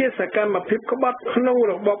គឺជាសកម្មភាពក្បត់ក្នុង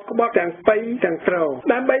របបក្បត់ទាំងពីរទាំងត្រូវ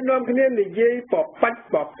ដើម្បីនាំគ្នានិយាយបបាច់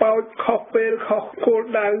បបោចខុសពេលខុសគោល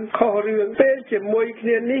ដៅខុសរឿងពេលជាមួយគ្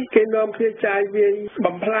នានេះគេនាំគ្នាចាយវាយ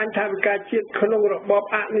បំផ្លាញថវិកាជាតិក្នុងរបប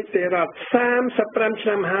អនិតិរដ្ឋ35ឆ្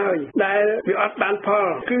នាំហើយដែលវាអត់បានផល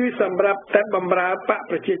គឺសម្រាប់តែបំរើបក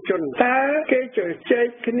ប្រជាជនតើគេជជែក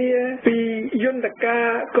គ្នាពីយន្តការ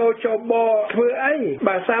កោចបធ្វើអី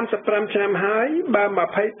បើ35ឆ្នាំហើយបើ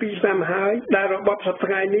22ឆ្នាំហើយដែលរបបសប្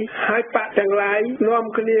តាហ៍នេះហើយបកទាំងឡាយនាំ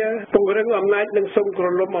គ្នាពង្រឹងអំណាចនិងសុំក្រ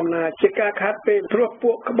ឡុំអំណាចជាការខាត់ពេលព្រោះ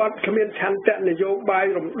ពួកក្បត់គ្មានឆន្ទៈនយោបាយ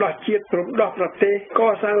រំដោះជាតិរំដោះប្រទេសក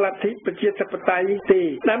សាងលទ្ធិប្រជាធិបតេយ្យទេ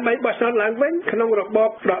ដើម្បីបោះឆ្នោតឡើងវិញក្នុងរបប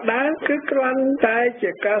ដដែលគឺគ្រាន់តែជា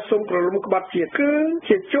ការសុំក្រឡុំក្បត់ជាតិគឺ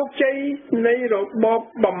ជាជោគជ័យនៃរបប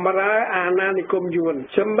បំរើអាណានិគមយួន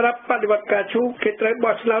សម្រាប់បដិវត្តការឈូកគេត្រូវ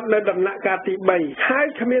បោះឆ្នោតនៅដំណាក់កាលទី3ហើយ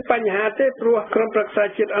គ្មានបញ្ហាទេព្រោះក្រុមប្រឹក្សា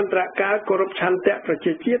ជាតិអន្តរកាលគោរពឆន្ទៈប្រ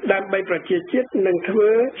ជាជាតិដើម្បីប្រជាជាតិនឹងធ្វើ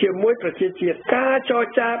ជាមួយប្រជាជាតិការចរ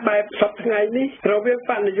ចាបែបសប្តាហ៍នេះរវាង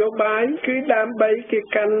បកនយោបាយគឺដើម្បីគេ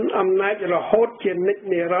កាន់អំណាចរហូតជានិច្ច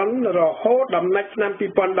និរន្តរ៍រហូតដំណាច់ឆ្នាំ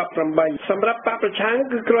2018សម្រាប់បកប្រឆាំង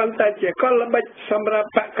គឺគ្រាន់តែជាកលល្បិចសម្រាប់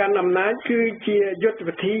បកកាន់អំណាចគឺជាយុទ្ធ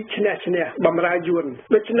វិធីឈ្នះបំរើយួន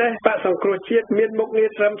ដូច្នេះបកសង្គ្រោះជាតិមានមុខងារ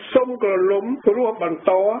ត្រឹមសុំក្រឡុំរស់បន្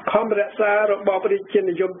តខំរក្សារបបរាជា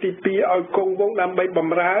និយមទី2ឲ្យគង់វង្សដើម្បីបំ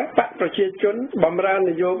រើបកប្រជាជនបំរើន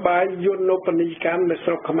យោបាយយន្តបនីយកម្មនៅ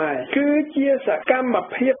ស្រុកខ្មែរគឺជាសកម្ម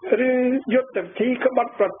ភាពឬយុទ្ធវិធីក្ប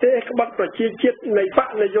ត់ប្រទេសក្បត់ប្រជាជាតិនៃបក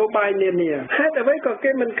នយោបាយនានាហេតុអ្វីក៏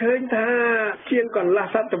គេមិនឃើញថាជាងកន្លះ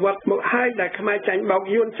សតវត្សមកហើយដែលខ្មែរចាញ់បោក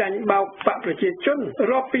យួនចាញ់បោកបកប្រជាជន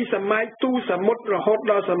រាប់ពីសម័យទូសមុទ្ររហូត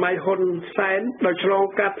ដល់សម័យហ៊ុនសែនដោយឆ្លង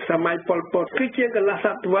កាត់សម័យប៉ុលពតគឺជាងកន្លះស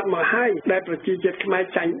តវត្សមកហើយដែលប្រជាជាតិខ្មែរ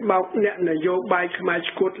ចាញ់បោកអ្នកនយោបាយខ្មែរ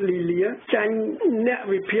ឈួតលីលាចាញ់អ្នក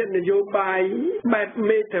វិភាគនយោបាយបែប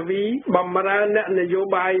មេធាវីបំរើអ្នកនយោ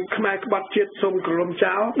បាយខ្មែរក្បត់ជាតិសូមក្រឡុំ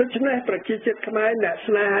ចោលដូច្នេះប្រជាជាតិខ្មែរអ្នក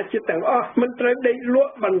ស្នេហាជាតិទាំងអស់មិនត្រូវដេកល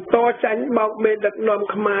ក់បន្តចាញ់បោកមេដឹកនាំ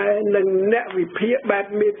ខ្មែរនិងអ្នកវិភាគបែប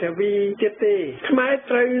មេធាវីទៀតទេខ្មែរ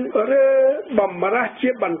ត្រូវរើបំរាស់ជា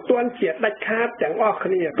បន្ទាន់ជាដាច់ខាតទាំងអស់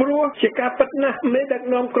គ្នាព្រោះជាការពិតណាស់មេដឹក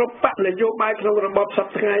នាំគ្រប់បកនយោបាយក្នុងរបបស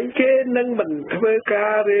ប្តាហ៍គេនឹងមិនធ្វើកា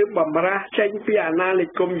ររើបំរាស់ចេញពីអាណានិ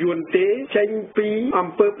គមយួនទេចេញពីអំ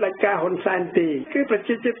ពើផ្ដាច់ការហ៊ុនសែនទេគឺប្រ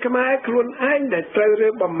ជាជាតិខ្មែរខ្លួនឯងដែលត្រូវរើ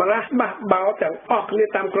បំរាស់បះបោទាំងអស់គ្នា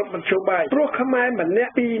តាមគ្រប់មធ្យោបាយព្រោះខ្មែរម្នា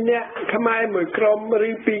ក់ពីរនាក់ខ្មែរមួយក្រុម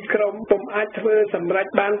ឬពីរក្រុមពុំអាចធ្វើសម្រេច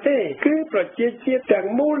បានទេគឺប្រជាជាតិទាំង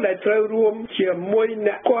មូលដែលត្រូវរួមជាមួយ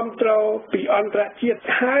អ្នកគាំទ្រពីអន្តរជាតិ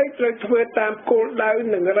ហើយត្រូវធ្វើតាមគោលដៅ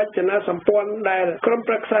និងរចនាសម្ព័ន្ធដែលក្រុម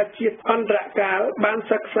ប្រឹក្សាជាតិអន្តរកាលបាន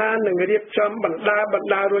សិក្សានិងរៀបចំបណ្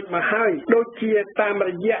ដារួចមកហើយដូចជាតាម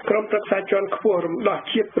រយៈក្រុមប្រឹក្សាជាន់ខ្ពស់រំដោះ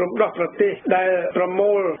ជាតិរំដោះប្រទេសដែលប្រ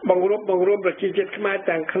មូលបង្រួមប្រជាជាតិខ្មែរ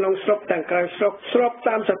ទាំងក្នុងស្រុកទាំងក្រៅស្រុកស្រប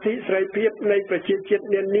តាមសិទ្ធិសេរីភាពនៃប្រជាជាតិ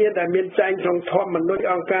នានាដែលមានចែងក្នុងធម្មនុញ្ញ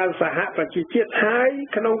អង្គការសហប្រជាជាតិហើយ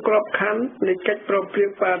ក្នុងក្របខ័ណ្ឌនៃកិច្ចព្រមព្រៀង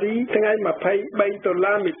ប៉ារីថ្ងៃ23ដុល្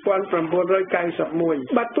លារ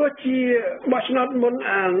1991បើទោះជាបោះឆ្នោតមុន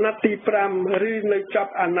អាណត្តិទី5ឬ គឺនៅច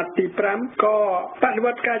ប់អាណត្តិទី5ក៏បដិវ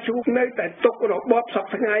ត្តការជួបនៅតែទុករបបសព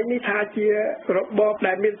ថ្ងៃនេះថាជារបប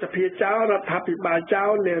ដែលមានសភាចោលរដ្ឋាភិបាលចោ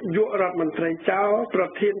លនាយករដ្ឋមន្ត្រីចោលប្រ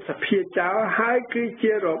ធានសភាចោលហើយគឺ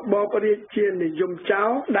ជារបបរាជានិយមចោ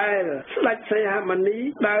លដែលស្ដេចសីហមុនី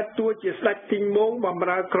ដើរតួជាស្ដេចទីងងបម្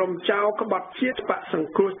រើក្រុមចោលក្បត់ជាតិបកសង្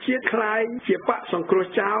គ្រោះជាតិខ្លាយជាបកសង្គ្រោះ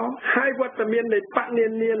ចោលហើយវត្តមាននៃបកនា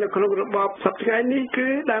នានៅក្នុងរបបសពថ្ងៃនេះគឺ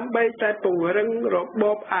ដើម្បីតែពង្រឹងរប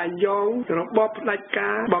បអាយ៉ងរបបផ្ដាច់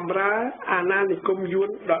ការបម្រើអាណានិគមយួន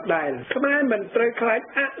ដដែលខ្មែរមិនត្រូវខ្លាច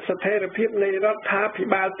អស្ថិរភាពនៃរដ្ឋាភិ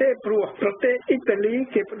បាលទេព្រោះប្រទេសអ៊ីតាលី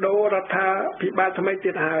គេបដូររដ្ឋាភិបាលថ្មី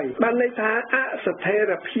ទៀតហើយបានន័យថាអស្ថិ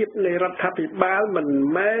រភាពនៃរដ្ឋាភិបាលមិន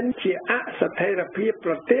មែនជាអស្ថិរភាព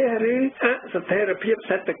ប្រទេសឬអស្ថិរភាព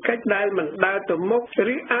សេដ្ឋកិច្ចដែលមិនដើរទៅមុខ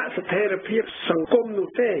ឬអស្ថិរភាពសង្គមនោះ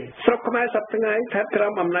ទេស្រុកខ្មែរសប្តាហ៍ថ្ងៃស្ថិតក្រោ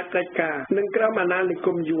មអំណាចផ្ដាច់ការនិងក្រោមអាណានិគ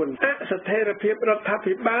មយួនអស្ថិរភាពរដ្ឋា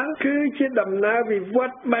ភិបាលគឺជាដំណើរវិវ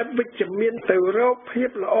ត្តបែបវិជ្ជមានទៅរកភាព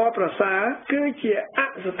ល្អប្រសើរគឺជាអ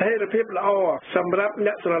ស្ថិរភាពល្អសម្រាប់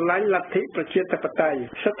អ្នកស្រឡាញ់លទ្ធិប្រជាធិបតេយ្យ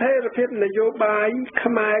ស្ថិរភាពនយោបាយ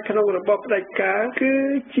ខ្មែរក្នុងរបបផ្ដាច់ការគឺ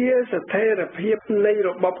ជាស្ថិរភាពនៃរ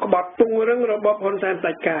បបក្បត់ពង្រឹងរបបហ៊ុនសែនផ្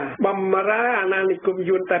ដាច់ការបម្រើអាណានិគម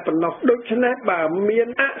យួនតែប៉ុណ្ណោះដូច្នេះបើមាន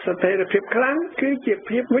អស្ថិរភាពខ្លាំងគឺជា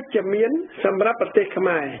ភាពវិជ្ជមានសម្រាប់ប្រទេសខ្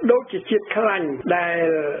មែរដូចជាជាតិខ្លាញ់ដែល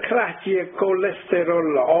ខ្លះជាកូលេស្តេរ៉ុល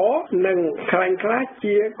ល្អនិងខ្លាញ់ខ្លះ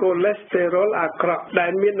ជាកូលេស្តេរ៉ុលអាក្រក់ដែ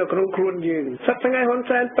លមាននៅក្នុងខ្លួនយើងសប្តាហ៍ថ្ងៃហ៊ុន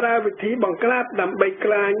សែនប្រើវិធីបង្ក្រាបដើម្បី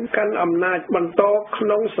ក្លាញ់កាន់អំណាចបន្តក្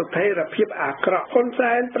នុងស្ថិរភាពអាក្រក់ហ៊ុន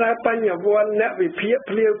សែនប្រើបញ្ញវន្តអ្នកវិភាគ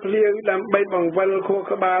ភ្លាវដើម្បីបង្វិលខួរ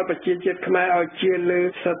ក្បាលប្រជាជាតិខ្មែរឲ្យជឿលើ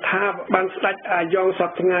ស្ថាប័នស្ដេចអាយ៉ងស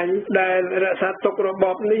ប្តាហ៍ថ្ងៃដែលរក្សាទុករប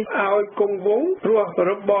បនេះឲ្យគង់វង្សព្រោះ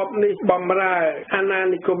របបនេះបំរើអាណា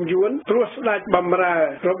និគមយួនព្រោះស្ដេចបំរើ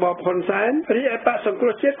របបហ៊ុនសែនរីឯបកសង្គ្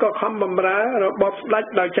រោះជាតិក៏ខំបំរើរបបស្ដេច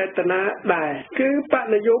ដោយចេតនាដែរគឺបក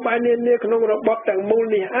នយោបាយនានាក្នុងរបបទាំងមូល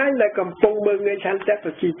នេះឯងដែលកំពុងមើលងាយឆន្ទៈ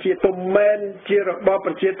ប្រជាជាតិពុំមែនជារបប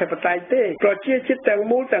ប្រជាធិបតេយ្យទេប្រជាជាតិទាំង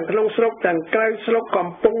មូលទាំងក្នុងស្រុកទាំងក្រៅស្រុកកំ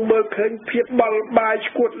ពុងមើលឃើញភាពបល់បាយ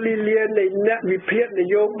ឈួតលីលានៃអ្នកវិភាគន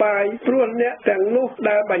យោបាយព្រោះអ្នកទាំងនោះ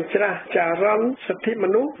ដើរបញ្ច្រាស់ចរន្តសិទ្ធិម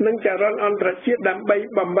នុស្សនិងចរន្តអន្តរជាតិដើម្បី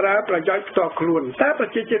បម្រើប្រយោជន៍ផ្ទាល់ខ្លួនតែប្រ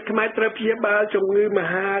ជាជាតិខ្មែរត្រូវព្យាបាលជំងឺម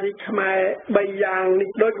ហារីកខ្មែរ3យ៉ាងនេះ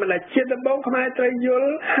ដូចម្ដេចជាដំបូងខ្មែរត្រូវយល់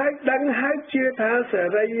ហើយដឹងហើយជឿថាស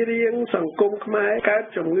រីរាង្គសង្គមខ្មែរកើត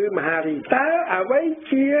ជំងឺមហារីកតើអ្វី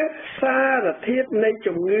ជាសារធាតុនៃ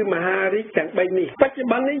ជំងឺមហារីកទាំង3នេះបច្ចុប្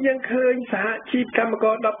បន្ននេះយើងឃើញសហជីពកម្មក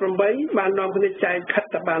រ18បាននាំគ្នាចែកខិត្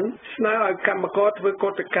តប័ណ្ណស្នើឲ្យកម្មករធ្វើកោ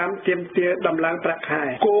តកម្មទាមទារដំឡើងប្រាក់ខែ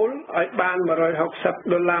គោលឲ្យបាន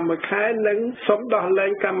$160មួយខែនិងសូមដោះលែ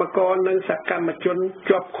ងកម្មករនិងសកម្មជន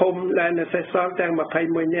ជាប់ឃុំដែលនៅសេសសល់ទាំង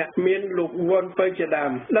21នាក់មានលោកវ៉ុនពៅជាដើ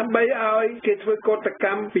មដើម្បីឲ្យគេធ្វើកោតក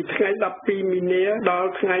ម្មពីថ្ងៃ12មីនាដល់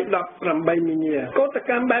ថ្ងៃ18មីនាកោត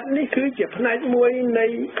កម្មបែបនេះគឺជាផ្នែកមួយនៃ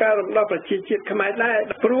ការរំដោះប្រជាជាតិខ្មែរដែរ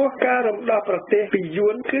ព្រោះការរំដោះប្រទេសពីយួ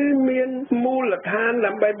នគឺមានមូលដ្ឋាន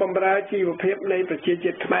ដើម្បីបម្រើជីវភាពនៃប្រជា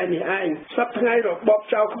ជាតិខ្មែរនេះឯងសប្តាហ៍ថ្ងៃរបប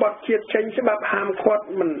ចៅក្បត់ជាតិចេញច្បាប់ហាមឃាត់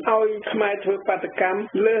មិនឲ្យខ្មែរធ្វើបាតកម្ម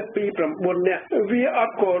លើសពី9នាក់វាអ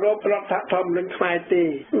ត់គោរពរដ្ឋធម្មនុញ្ញខ្មែរទេ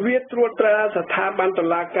វាត្រួតត្រាស្ថាប័នតុ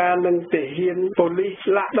លាការនិងទាហានប៉ូលីស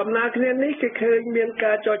ឡាក់ដំណើរគ្នានេះគេឃើញមាន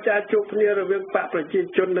ការចរចាជួបគ្នារវាងបកប្រជា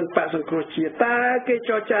ជននិងបកសង្គ្រោះជាតិតើគេ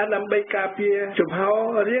ចរចាដើម្បីការពារជំហរ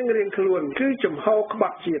រៀងខ្លួនគឺជំហរក្ប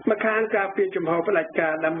ត់ជាតិម្ខាងការពារជំហរផ្ដាច់កា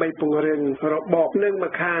រដើម្បីពង្រឹងរបបនិង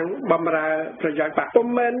ម្ខាងបម្រើប្រយោជន៍បកពុំ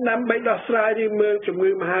មែនដើម្បីដោះស្រាយឬមើលជំ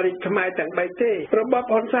ងឺមហារីកខ្មែរទាំង3ទេរបប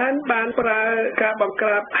ហ៊ុនសែនបានប្រើការបង្ក្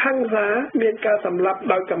រាបហិង្សាមានការសម្លាប់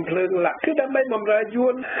ដោយកំភ្លើងឡាក់គឺដើម្បីបម្រើយួ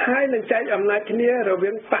នហើយនឹងចែកអំណាចគ្នារ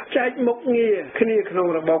វាងបកចែកមុខងារគ្នាក្នុង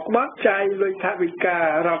របបក្បត់ចាយលុយថវិកា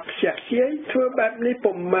រ៉ាប់ខ្ជះខ្ជាយធ្វើបែបនេះ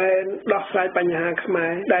ពុំមែនដោះស្រាយបញ្ហាខ្មែ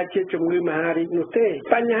រដែលជាជំងឺមហារីកនោះទេ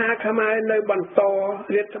បញ្ហាខ្មែរនៅបន្ត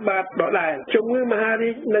រាតត្បាតដដែលជំងឺមហា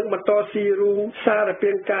រីកនឹងបន្តស៊ីរូងសារ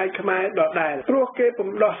ពាង្គកាយខ្មែរដដែលព្រោះគេពុំ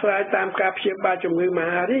ដោះស្រាយតាមការព្យាបាលជំងឺម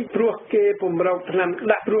ហារីកព្រោះគេពុំរកថ្នាំ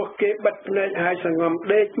ដាក់ព្រោះគេបិទភ្នែកហើយសង្ងំ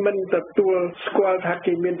ដេកមិនទទួលស្គាល់ថា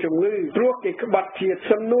គេមានជំងឺព្រោះគេក្បត់ជាតិ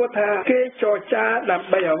សំណួរថាគេចរចាដើម្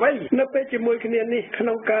បីអ្វីនៅពេលជាមួយគ្នានេះក្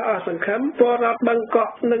នុងការអស់សង្ឃឹមពលរដ្ឋបឹងក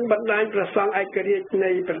ក់និងបណ្ដាញប្រសង់ឯករាជ្យ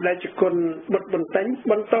នៃព្រះតេជគុណបុ តបន្ទិញ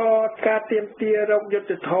បន្តការទៀមទារោគយុទ្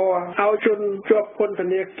ធធរឲ្យជនជាប់ពន្ធ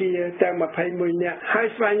នាគារទាំង21នាក់ហើយ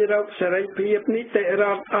ស្វែងរកសេរីភាពនីតិរ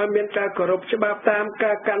ដ្ឋឲ្យមានការគោរពច្បាប់តាម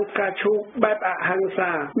ការកាន់ការឈូកបែបអហិង្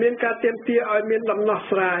សាមានការទៀមទាឲ្យមានដំណោះ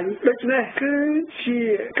ស្រាយដូច្នេះគឺជា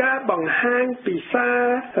ការបង្ហាញពីសា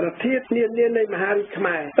រធាតុនានានៃមហារាជខ្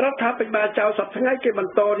មែររដ្ឋាភិបាលចៅសប្តាហ៍ថ្ងៃគេប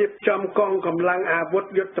ន្តរៀបចំកងកម្លាំងអាវុធ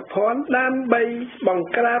យុទ្ធភ័ណ្ឌដើម្បីបង្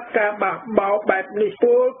ក្រាបការបះបោរបែបនេះព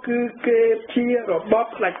លគឺគេជារបប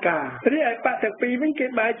ផ្ដាច់ការរីឯបកទាំងពីរវិញគេ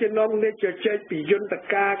បែរជានាំគ្នាជជែកពីយន្ត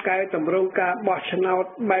ការកែតម្រង់ការបោះឆ្នោត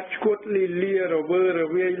បែបឈួតលីលារវើរ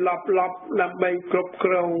វាយលប់ដើម្បីគ្រប់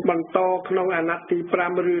គ្រងបន្តក្នុងអាណត្តិទី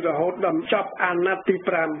5ឬរហូតដល់ចប់អាណត្តិទី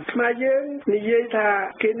5ខ្មែរយើងនិយាយថា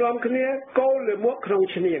គេនាំគ្នាកោលលើមុខក្នុង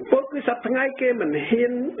ឈ្នាងពលគឺសប្តាហ៍ថ្ងៃគេមិនហ៊ា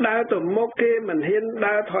នដើរទៅមុខគេមិនហ៊ាន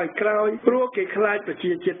ដើរថយក្រោយព្រោះគេខ្លាចប្រ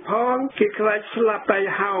ជាជាតិផងគេខ្លាចស្លាប់តៃ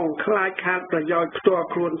ហោងខ្លាចខាតប្រយោជន៍ផ្ទាល់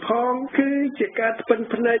ខ្លួនផងគឺជាការថ្ពិន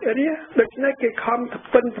ភ្នែករាជដូច្នេះគេខំថ្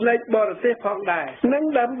ពិនភ្នែកបរទេសផងដែរនឹង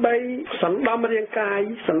ដើម្បីសន្តំរាងកាយ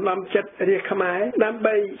សន្តំចិត្តរាជខ្មែរដើម្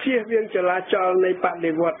បីជៀសវាងចលាចលនៃប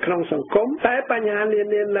ដិវត្តក្នុងសង្គមតែបញ្ហានា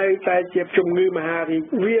នានៅតែជាជំងឺមហារីក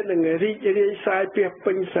វានឹងរីករាយសាយពាស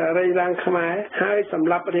ពេញសរីរាង្គខ្មែរហើយសម្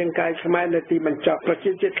រាប់រាងកាយខ្មែរនៅទីបញ្ចប់ប្រ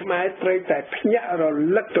ជាជាតិខ្មែរត្រូវតែភ្ញាក់រ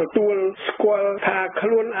លឹកទទួលស្គាល់ថាខ្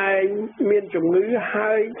លួនឯងមានជំងឺ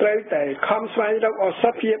ហើយត្រូវតែខំស្វែងរកឱសថ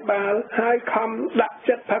ព្យាបាលហើយខំដាក់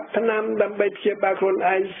ចិត្តផឹកថ្នាំដើម្បីព្យាបាលខ្លួន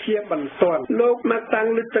ឯងជាបន្ទាន់លោកមកតាំង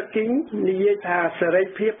លុតគីងនិយាយថាសេរី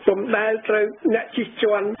ភាពពុំដែលត្រូវអ្នកជិះ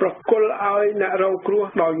ជាន់ប្រគល់ឲ្យអ្នករងគ្រោះ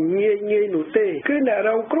ដោយងាយនោះទេគឺអ្នករ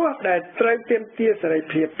ងគ្រោះដែលត្រូវទាមទារសេរី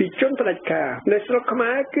ភាពពីជនផ្ដាច់ការនៅស្រុកខ្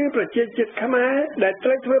មែរគឺប្រជាជាតិខ្មែរដែលត្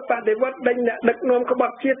រូវធ្វើបដិវត្តដេញអ្នកដឹកនាំក្ប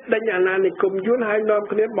ត់ជាតិដេញអាណានិគមយួនហើយនាំ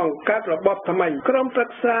គ្នាបង្កើតរបបថ្មីក្រុមប្រឹ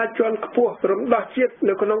ក្សាជាន់ខ្ពស់រំដោះជាតិ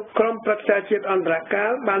នៅក្នុងក្រុមប្រឹក្សាជាតិអន្តរកា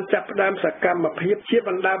លបានចាប់ផ្ដើមសកម្មភាពជាប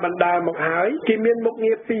ណ្ដាមកហើយគេមានមុខ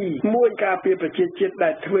ងារពីរមួយការពារប្រជាជាតិដែ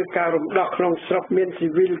លធ្វើការរំដោះក្នុងស្រុកមានស៊ី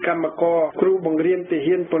វិលកម្មករគ្រូបង្រៀនទា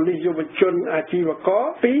ហានប៉ូលីសយុវជនអាជីវករ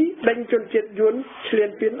ពីរដេញជនជាតិយួនឈ្លាន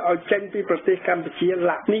ពានឲ្យចេញពីប្រទេសកម្ពុជា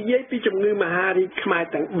ឡាក់និយាយពីជំងឺមហារីកខ្មែរ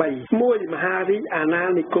ទាំង3មួយមហារីកអាណា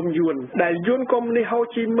និគមយួនដែលយួនកុម្មុយនីសហូ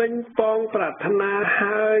ជីមិញប៉ងប្រាថ្នា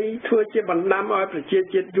ហើយធ្វើជាបណ្ដាំឲ្យប្រជា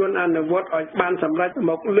ជាតិយួនអនុវត្តឲ្យបានសម្រេច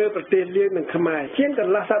មកលើប្រទេសលាវនិងខ្មែរជាងក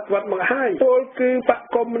ន្លះសតវត្សមកហើយពលគឺបក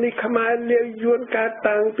កុម្មុយនីខ្មែរលាវយួនកើត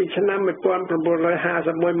តាំងពីឆ្នាំ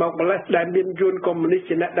1951មកម្លេះដែលមានយួនកុម្មុយនីស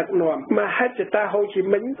ជាអ្នកដឹកនាំមហិច្ឆតាហូជី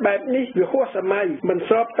មិញបែបនេះវាហួសសម័យមិន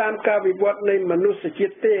ស្របតាមការវិវត្តនៃមនុស្សជា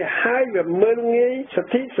តិទេហើយវាមើលងាយសិ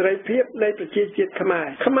ទ្ធិសេរីភាពនៃប្រជាជាតិខ្មែ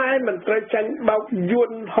រមិនត្រូវចាញ់បោកយួ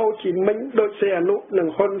នហូជីមិញដោយសេអនុនិង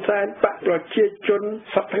ហ៊ុនសែនបកប្រជាជន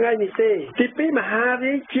សប្តាហ៍ថ្ងៃនេះទេទី2មហា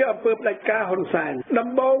រាជជាអំពើផ្ដាច់ការហ៊ុនសែនដំ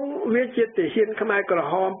បូងវាជាទាហានខ្មែរក្រ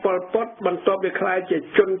ហមប៉ុលពតបន្ទាប់វាក្លាយជា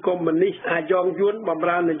ជនកុម្មុយនីសអាយ៉ងយួនបម្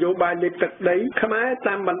រើនយោបាយលេបទឹកដីខ្មែរ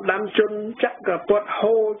តាមបណ្ដាំជនចក្រពត្តិ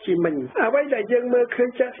ហូជីមិញអ្វីដែលយើងមើលឃើញ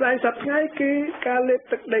ជាក់ស្ដែងសប្តាហ៍ថ្ងៃគឺការលេប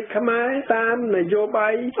ទឹកដីខ្មែរតាមនយោបា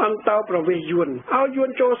យអន្តោប្រវេសន៍យួនឲ្យយួន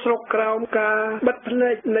ចូលស្រុកក្រោមការបិទភ្នែ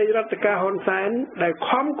កនៃរដ្ឋការហ៊ុនសែនដែល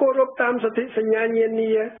ខំគោរពតាមសន្ធិសញ្ញានា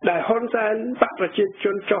នាដែលហ៊ុនសែនបកប្រជាជ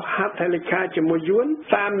នចុះហត្ថលេខាជាមួយយួន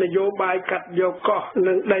តាមនយោបាយកាត់យកកោះ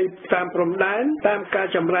និងដីតាមព្រំដែនតាមការ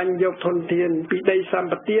ចម្រាញ់យកធនធានពីដីសម្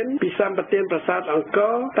បត្តិពីសម្បត្តិប្រាសាទអង្គ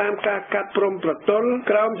រតាមការកាត់ព្រំប្រទល់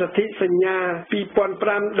ក្រោមសន្ធិសញ្ញា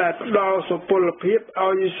2005ដែលផ្ដល់សុពលភាព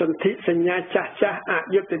ឲ្យសន្ធិសញ្ញាចាស់អ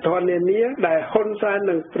យុត្តិធម៌នានាដែលហ៊ុនសែន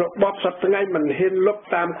និងរបបសប្តាហ៍ថ្ងៃមិនហ៊ានលុប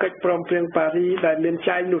តាមកិច្ចព្រមព្រៀងប៉ារីដែលមាន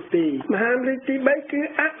ចែងនោះទេមហាអំណាចទី3គឺ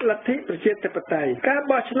អលទ្ធិប្រជាធិបតេយ្យការ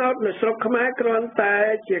បោះឆ្នោតនៅស្រុកខ្មែរគ្រាន់តែ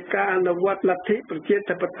ជាការអនុវត្តលទ្ធិប្រជា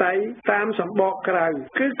ធិបតេយ្យតាមសម្បកក្រៅ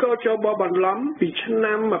គឺកោជបបន្លំពីឆ្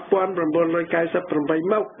នាំ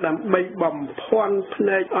1998មកដើម្បីបំភាន់ភ្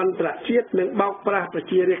នែកអន្តរជាតិនិងបោកប្រាស់ប្រ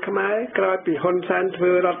ជារាស្ត្រខ្មែរក្រោយពីហ៊ុនសែនធ្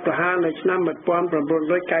វើរដ្ឋប្រហារនៅឆ្នាំ1997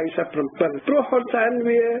ព្រោះហ៊ុនសែន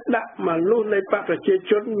វាដាក់មកលុះនៃបកប្រជា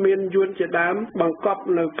ជនមានយួនជាដើមបង្កប់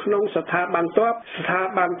នៅក្នុងស្ថាប័នទ័ពស្ថា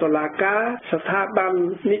ប័នតុលាការស្ថាប័ន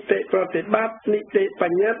នីតិប្រតិបត្តិនីតិប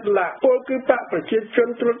ញ្ញត្តិឡាពលគឺបកប្រជាជន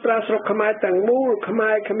ត្រួតត្រាស្រុកខ្មែរទាំងមូលខ្មែ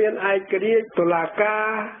រគ្មានឯករាជ្យតុលាការ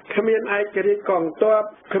គ្មានឯករាជ្យកងទ័ព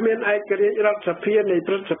គ្មានឯករាជ្យរដ្ឋសភានៃ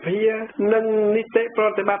ព្រឹទ្ធសភានិងនីតិប្រ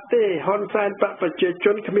តិបត្តិទេហ៊ុនសែនបកប្រជាជ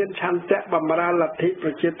នគ្មានឆន្ទៈបម្រើលទ្ធិប្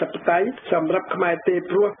រជាធិបតេយ្យសម្រាប់ខ្មែរទេ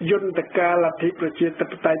ព្រោះយន្តការលទ្ធិប្រជាធិ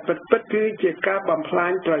បតេយ្យពិតគឺជាការបំផ្លា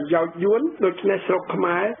ញប្រយោជន៍យួនដូច្នេះស្រុកខ្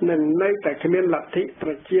មែរនឹងនៅតែគ្មានលទ្ធិប្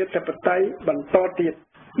រជាធិបតេយ្យបន្តទៀត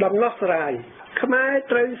ដំណោះស្រាយខ្មែរ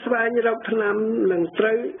ត្រូវស្វែងរកថ្នាំនិងត្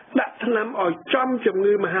រូវដាក់ថ្នាំឲ្យចំជំ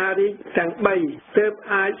ងឺមហារីកទាំង3ទើប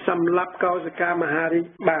អាចសម្លាប់កោសិកាមហារីក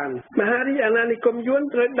បានមហារីកអាណានិគមយួន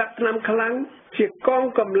ត្រូវដាក់ថ្នាំខ្លាំងជាកង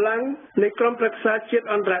កម្លាំងនៃក្រមប្រឹក្សាជាតិ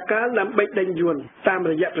អន្តរកាលដើម្បីដេញយួនតាម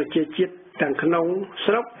រយៈប្រជាជាតិទាំងក្នុង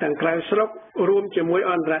ស្រុកទាំងក្រៅស្រុករួមជាមួយ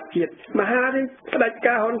អន្តរជាតិមហារាជផ្ដាច់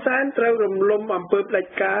ការហ៊ុនសែនត្រូវរំលំអំពើផ្ដា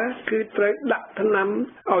ច់ការគឺត្រូវដាក់ថ្នាំ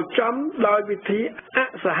ឲ្យចំដោយវិធីអ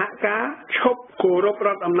សហការឈប់គោរពរ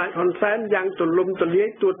ដ្ឋអំណាចហ៊ុនសែនយ៉ាងទូលំទូលាយ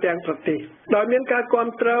ទូទាំងប្រទេសដោយមានការគាំ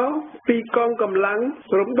ទ្រពីកងកម្លាំង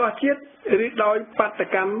រំដោះជាតិឬដោយបាត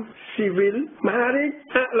កម្មស៊ីវិលមហារាជ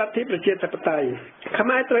អលទ្ធិប្រជាធិបតេយ្យខ្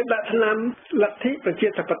មែរត្រូវដាក់ថ្នាំលទ្ធិប្រជា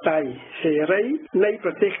ធិបតេយ្យសេរីនៃប្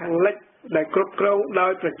រទេសខាងលិចដែលគ្រប់គ្រងដោ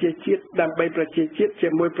យប្រជាជាតិដើម្បីប្រជាជាតិជា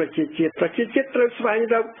មួយប្រជាជាតិត្រូវស្វែង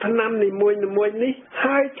រកថ្នាំនីមួយៗនេះ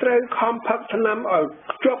ហើយត្រូវខំផឹកថ្នាំឲ្យ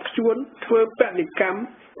ជាប់ជួនធ្វើបដិកម្ម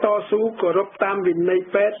តស៊ូគោរពតាមវិន័យ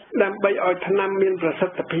ពេទ្យដើម្បីឲ្យថ្នាំមានប្រសិ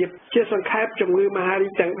ទ្ធភាពជាសង្ខេបជំងឺមហារី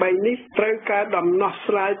កទាំង3នេះត្រូវការដំណោះ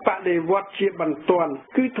ស្រាយបដិវត្តជាបន្ទាន់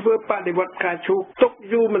គឺធ្វើបដិវត្តផ្កាឈូកទុក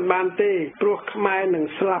យូរមិនបានទេព្រោះខ្មែរនឹង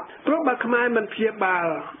ស្លាប់ព្រោះបើខ្មែរមិនព្យាបាល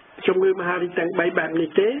ជំងឺមហារីកទាំង3បែបនេះ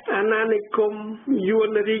ទេអាណានិគមយួន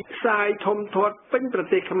រីកសាយធំធាត់ពេញប្រ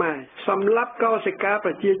ទេសខ្មែរសម្លាប់កោសិកា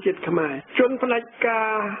ប្រជាជាតិខ្មែរជនផ្ដាច់ការ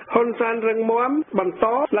ហ៊ុនសែនរឹងមាំបន្ត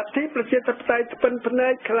លទ្ធិប្រជាធិបតេយ្យថ្ពិនភ្នែ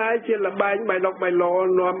កคล้ายជាលបែងបៃលុកបៃល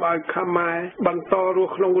នាំឲ្យខ្មែរបន្តរ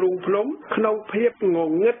ស់ក្នុងរូងភ្នំក្នុងភាពង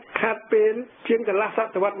ងឹតខាត់ពេលជាងកន្លះស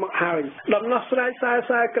តវត្សមកហើយដំណោះស្រាយ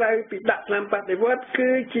សារក្រៅពីដាក់ថ្នាំបដិវត្តគឺ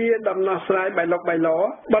ជាដំណោះស្រាយបៃលុកបៃល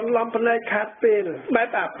បន្លំភ្នែកខាត់ពេលបែប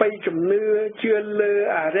អបិជំនឿជឿលើ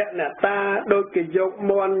អរិយអ្នកតាដោយគេយក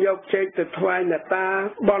មន់យកចេកទៅថ្វាយអ្នកតា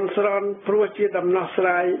បន់ស្រន់ព្រោះជាដំណោះស្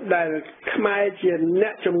រាយដែលខ្មែរជាអ្ន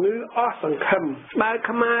កជំងឺអស់សង្ឃឹមបើ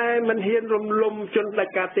ខ្មែរមិនហ៊ានរំលំជនផ្ដា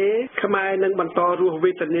ច់ការទេខ្មែរនឹងបន្តរស់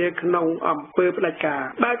វេទនាក្នុងអំពើផ្ដាច់ការ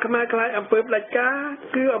បើខ្មែរខ្លាចអំពើផ្ដាច់ការ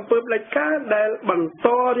គឺអំពើផ្ដាច់ការដែលបន្ត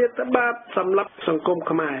រាតត្បាតសម្រាប់សង្គម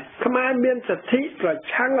ខ្មែរមានសិទ្ធិប្រ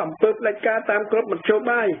ឆាំងអំពើផ្ដាច់ការតាមគ្រប់មធ្យោ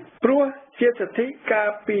បាយព្រោះជាសិទ្ធិការ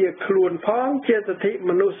ពារខ្លួនផងជាសិទ្ធិ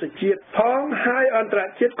មនុស្សជាតិផងហើយអន្តរ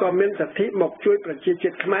ជាតិក៏មានសិទ្ធិមកជួយប្រជាជា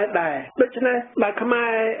តិខ្មែរដែរដូច្នេះបើខ្មែ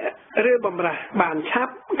រឬបំរាស់បានឆា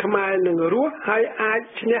ប់ខ្មែរនឹងរស់ហើយអាច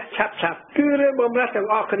ឈ្នះឆាប់គឺឬបំរាស់ទាំង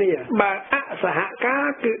អស់គ្នាបើអសហការ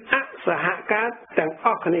គឺអសហការទាំងអ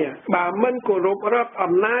ស់គ្នាបើមិនគោរពរដ្ឋ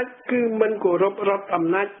អំណាចគឺមិនគោរពរដ្ឋអំ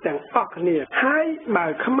ណាចទាំងអស់គ្នាហើយបើ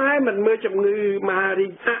ខ្មែរមិនមើលជំងឺមហារី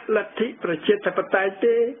កអលទ្ធិប្រជាធិបតេយ្យ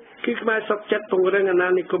ទេគឺខ្មែរសុខចិត្តពង្រឹងអាណា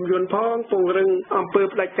និគមយួនផងពង្រឹងអំពើ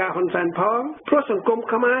ផ្ដាច់ការហ៊ុនសែនផងព្រោះសង្គម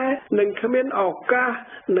ខ្មែរនឹងគ្មានឱកាស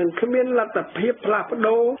នឹងគ្មានលទ្ធភាពផ្លាស់ប្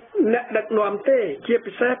ដូរអ្នកដឹកនាំទេជា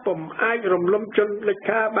ពិសេសពុំអាចរំលំជនផ្ដាច់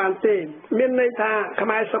ការបានទេមានន័យថាខ្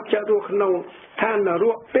មែរសុខចិត្តរស់ក្នុងឋាននរ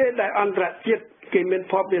កពេលដែលអន្តរជាតិគេមាន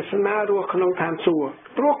ភ័ព្វវាសនារស់ក្នុងឋានសួគ៌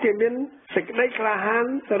ព្រោះគេមានសេចក្តីក្លាហាន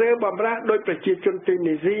ឬបំរាស់ដោយប្រជាជនទូ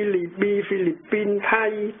នីស៊ីលីប៊ីហ្វីលីពីនថៃ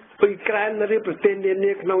អ៊ុយក្រែនឬប្រទេសនា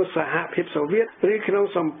នាក្នុងសហភាពសូវៀតឬក្នុង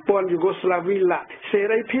សម្ព័ន្ធយូហ្គោស្លាវីឡាសេ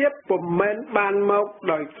រីភាពពុំមែនបានមក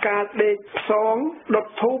ដោយការដេកផ្សងដុត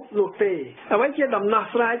ធូបនោះទេអ្វីជាដំណោះ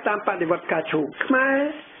ស្រាយតាមបដិវត្តការឈូកខ្មែរ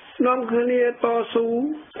នាំគ្នាតស៊ូ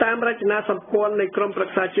តាមរចនាសម្ព័ន្ធនៃក្រមប្រឹ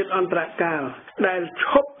ក្សាជាតិអន្តរកាលដែលឈ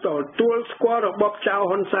ប់ទទួលស្គាល់របបចៅ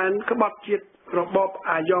ហ៊ុនសែនក្បត់ជាតិរបប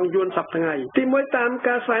អាយ៉ងយួនសប្តាហ៍ថ្ងៃទីមួយតាម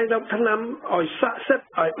ការស្វែងរកថ្នាំឲ្យស័ក្តិសិទ្ធិ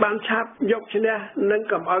ឲ្យបានឆាប់យកឈ្នះនិង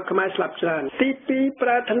កុំឲ្យខ្មែរស្លាប់ច្រើនទីពីរប្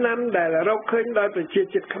រើថ្នាំដែលរកឃើញដោយប្រជា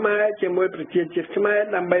ជាតិខ្មែរជាមួយប្រជាជាតិខ្មែរ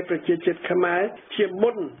ដើម្បីប្រជាជាតិខ្មែរជា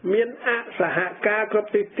មុនមានអសហការគ្រប់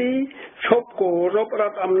ទិសទីឈប់គោរពរ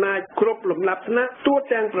ដ្ឋអំណាចគ្រប់លំដាប់ថ្នាក់ទូ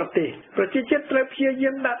ទាំងប្រទេសប្រជាជាតិត្រូវព្យាយា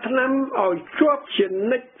មដាក់ថ្នាំឲ្យជាប់ជា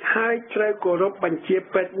និច្ចហើយត្រូវគោរពបញ្ជា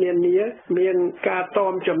ពេទ្យនានាមានការត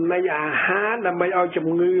មចំណីអាហារដើម្បីឲ្យជំ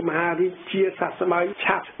ងឺមហារីកជាសះស្បើយ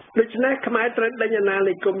ឆាប់ដូច្នេះខ្មែរត្រូវដេញអាណា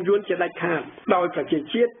និគមយួនជាដាច់ខាតដោយប្រជា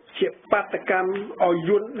ជាតិជាបាតកម្មឲ្យ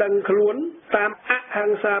យួនដឹងខ្លួនតាមអហិ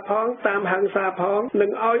ង្សាផងតាមហិង្សាផងនិ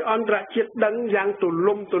ងឲ្យអន្តរជាតិដឹងយ៉ាងទូ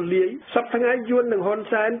លំទូលាយសប្តាហ៍ថ្ងៃយួននិងហ៊ុន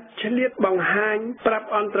សែនឆ្លៀតបង្ហាញប្រាប់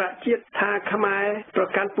អន្តរជាតិថាខ្មែរប្រ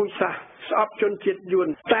កាន់ពូជសាសន៍ស្អប់ជនជាតិយួន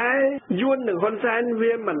តែយួននិងហ៊ុនសែន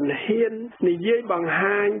វាមិនហ៊ាននិយាយបង្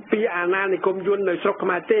ហាញពីអាណានិគមយួននៅស្រុកខ្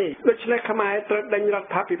មែរទេដូច្នេះខ្មែរត្រូវដេញរ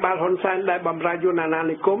ដ្ឋាភិបាលហ៊ុនសែនដែលបម្រើយួនអាណា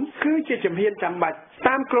និគមគឺជាជំហានចាំបាច់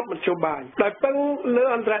តាមគ្រប់មធ្យោបាយដោយពឹងលើ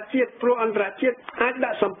អន្តរជាតិព្រោះអន្តរជាតិអាចដា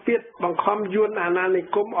ក់សម្ពាធបង្ខំយួនអាណានិ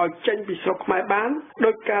គមឲ្យចេញពីស្រុកខ្មែរបាន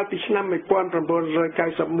ដោយកាលពីឆ្នាំ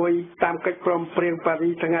1991តាមកិច្ចព្រមព្រៀងប៉ារី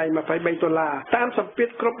សថ្ងៃ$23តាមសម្ពាធ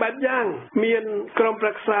គ្រប់បែបយ៉ាងមានក្រុមប្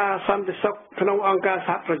រឹក្សាសន្តិ តិសុខក្នុងអង្គការស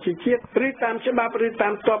ហប្រជាជាតិឬតាមច្បាប់ឬតា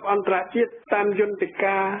មទ័ពអន្តរជាតិតាមយន្ត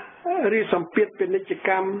ការឬសម្ពាធពាណិជ្ជក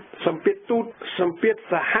ម្មសម្ពាធទូតសម្ពាធ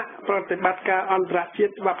សហប្រតិបត្តិការអន្តរជា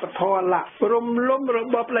តិវប្បធម៌ឡារំលំរ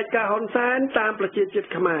បបផ្ដាច់ការហ៊ុនសែនតាមប្រជាជាតិ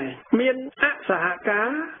ខ្មែរមានអសហការ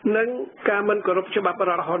និងការមិនគោរពច្បាប់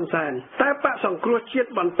រដ្ឋហ៊ុនសែនតែបកសង្គ្រោះជាតិ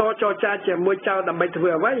បន្តចរចាជាមួយចៅដើម្បីធ្វើ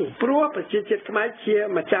អ្វីព្រោះប្រជាជាតិខ្មែរជា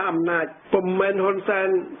ម្ចាស់អំណាចពុំមែនហ៊ុនសែន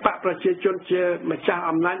បកប្រជាជនជាម្ចាស់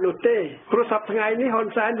អំណាចនោះទេព្រោះសប្តាហ៍ថ្ងៃនេះហ៊ុន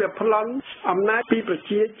សែនវាប្លន់អំណាចពីប្រ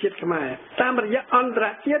ជាជាតិខ្មែរតាមរយៈអន្តរ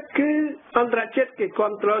ជាតិគឺអន្តរជាតិគេគ្រ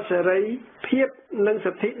ប់គ្រងសេរីភាពនិង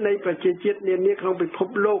សិទ្ធិនៃប្រជាជាតិនានាក្នុងពិភព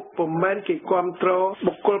លោកពុំមែនគេគ្រប់គ្រង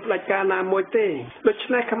បុគ្គលផ្ដាច់ការណាមួយទេដូច្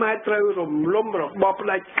នេះខ្មែរត្រូវរំលំរបបផ្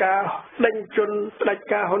ដាច់ការដេញជន់ផ្ដាច់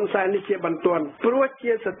ការហ៊ុនសែននេះជាបន្ទាន់ព្រោះ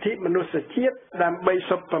ជាសិទ្ធិមនុស្សជាតិដើម្បី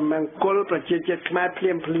សុបមង្គលប្រជាជាតិខ្មែរភ្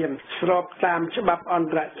លាមស្របតាមច្បាប់អន្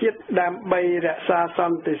តរជាតិដើម្បីរក្សាស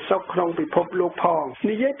ន្តិសុខក្នុងពិភពលោកផង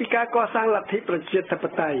និយាយពីការកសាងលទ្ធិប្រជាធិប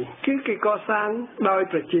តេយ្យគឺគេកសាងដោយ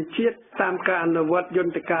ប្រជាជាតិតាមការអនុវត្តយ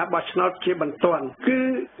ន្តការបោះឆ្នោតជាបន្ទាន់គឺ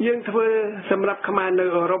យើងធ្វើសម្រាប់ខ្មែរនៅ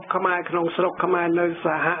អឺរ៉ុបខ្មែរក្នុងស្រុកខ្មែរនៅស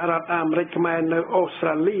ហរដ្ឋអាមេរិកខ្មែរនៅអូស្ត្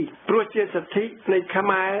រាលីព្រោះជាសិទ្ធិនៃខ្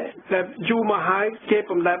មែរដែលយូរមកហើយគេ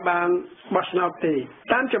ពុំដែលបានបោះឆ្នោតទេ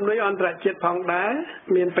តាមជំនួយអន្តរជាតិផងដែរ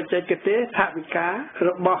មានបច្ចេកទេសថវិការ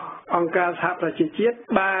បស់អង្គការសហប្រជាជាតិ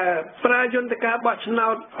បើប្រើយន្តការបោះឆ្នោ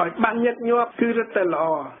តឲ្យបានញឹកញាប់គឺរឹតតែល្អ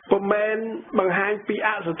ពុំមែនបង្ហាញពីអ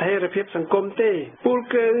ស្ថិរភាពសង្គមទេពល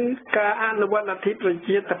គឺការអនុវត្តលទ្ធិប្រ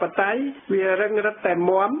ជាធិបតេយ្យវារឹងរឹតតែ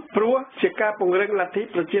មាំព្រោះជាការពង្រឹងលទ្ធិ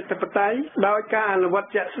ប្រជាធិបតេយ្យដោយការអនុវត្ត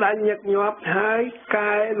ជាក់ស្ដែងញឹកញាប់ហើយ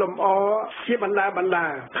កែលម្អជាបណ្ដា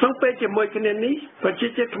ក្នុងពេលជាមួយគ្នានេះប្រជា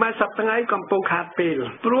ជាតិខ្មែរសពថ្ងៃកំពុងខាតពេល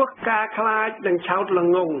ព្រោះការខ្លាចនឹងឆោតល្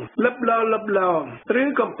ងងលឹបឡឬ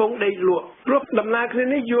កំពុងដេកលក់ព្រោះដំណើរគ្នា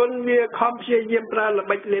នេះយួនវាខំព្យាយាមប្រើល្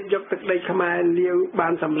បិចលេបយកទឹកដីខ្មែរលាវបា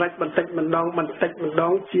នសម្រេចបន្តិចម្ដ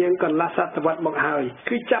ងជាងកន្លះសតវត្សមកហើយ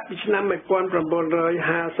គឺចាប់ពីឆ្នាំ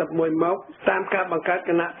1951មកតាមការបង្កើត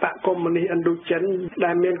គណៈបកកុម្មុយនីសឥណ្ឌូចិន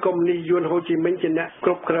ដែលមានកុម្មុយនីសយួនហូជីមិញជាអ្នកគ្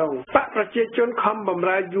រប់គ្រងបកប្រជាជនខំបម្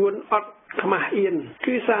រើយួនអត់ខ្មាស់អៀន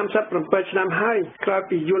គឺ37ឆ្នាំហើយក្រោយ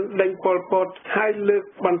ពីយួនដេញប៉ុលពតហើយលើក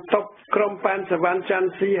បន្ទប់ក្រុមប៉ែនសវណ្ណច័ន្ទ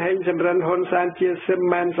ស៊ីហេងសំរិនហ៊ុនសែនជាសឹម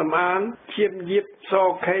ម៉ែនសំអានជាមយៀបស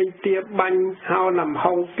ខេទាបាញ់ហៅណាំ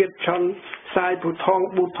ហុងគិតឆុនសាយភូថង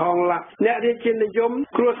ប៊ូថងឡាក់អ្នករាជានិយម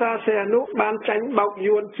គ្រួសារសីហនុបានចាញ់បោក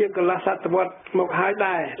យួនជាងកន្លះសតវត្សមកហើយ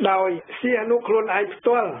ដែរដោយសីហនុខ្លួនឯងផ្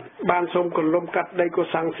ទាល់បានសូមកលុំកាត់ដីកូ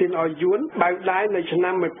សាំងស៊ីនឲ្យយួនបើកដៃនៅឆ្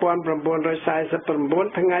នាំ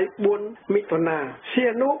1949ថ្ងៃ4មិថុនាសី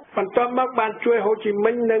ហនុបន្ទាប់មកបានជួយហូជី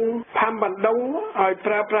មិញនិងផាំបណ្ដុងឲ្យ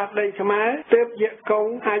ប្រើប្រាស់ដីខ្មែរទើបយៈកុង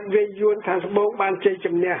អាចវាយយួនខាងត្បូងបានជ័យ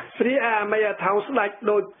ជំនះរីឯអាមេអាថៅស្ដេច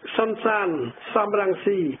ដូចសុនសានសំរង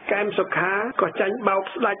ស៊ីកែមសុខាក៏ចាញ់បោក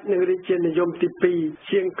ស្ដេចនឹងរាជានិយមទី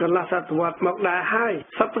2ជាងកន្លះសតវត្សមកដែរហើយ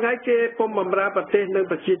សប្តាហ៍ថ្ងៃគេពុំបម្រើប្រទេសនិង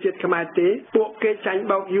ប្រជាជាតិខ្មែរទេពួកគេចាញ់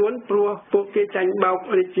បោកយួនព្រោះពួកគេចាញ់បោក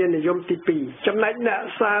រាជានិយមទី2ចំណែកអ្នក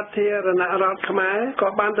សាធារណរដ្ឋខ្មែរក៏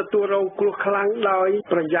បានទទួលរងគ្រោះខ្លាំងដោយ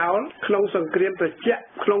ប្រយោលក្នុងសង្គ្រាមត្រជាក់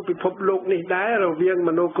ក្នុងពិភពលោកនេះដែររវាង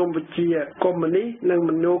មនោគមវិជ្ជាកុម្មុយនីសនិង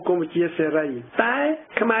មនោគមវិជ្ជាសេរីតែ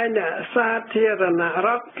ខ្មែរអ្នកសាធារណរ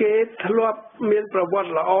ដ្ឋគេធ្លាប់មានប្រវត្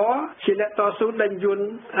តិល្អជាអ្នកតស៊ូដេញយួន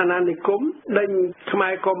អាណានិគមដេញខ្មែ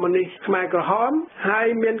រកុម្មុយនីសខ្មែរក្រហមហើយ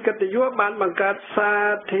មានកិត្តិយសបានបង្កើតសា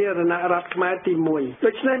ធារណរដ្ឋខ្មែរទី1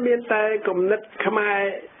ដូច្នេះមានតែគំនិតខ្មែរ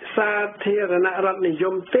សាធារណរដ្ឋនិយ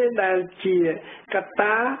មទេដែលជាកត្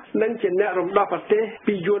តានិងជាអ្នករំដោះប្រទេស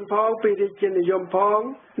ពីយួនផងពីរាជានិយមផង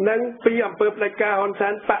និងពីអំពើផ្ដាច់ការហ៊ុនសែ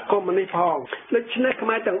នបកកុម្មុយនីសផងដូច្នេះខ្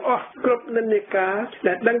មែរទាំងអស់គ្រប់និន្នាការ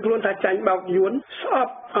ដែលដឹងខ្លួនថាចាញ់បោកយួនស្អ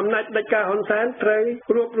ប់អំណាចផ្ដាច់ការហ៊ុនសែនត្រូវ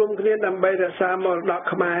រួបរวมគ្នាដើម្បីរក្សាមរតក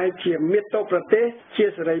ខ្មែរជាមាតុប្រទេសជា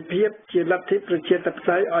សេរីភាពជាលទ្ធិប្រជាធិប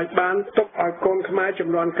តេយ្យឲ្យបានទុកឲ្យកូនខ្មែរជំ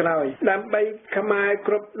នាន់ក្រោយដើម្បីខ្មែរ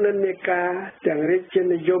គ្រប់និន្នាការទាំងរាជា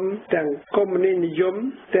និយមទាំងកុម្មុយនីសនិយម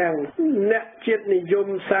ទាំងអ្នកជាតិនិយម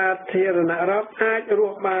សាធារណរដ្ឋអាចរ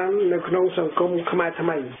ស់បាននៅក្នុងសង្គមខ្មែរថ្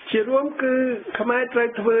មីជារួមគឺខ្មែរត្រូវ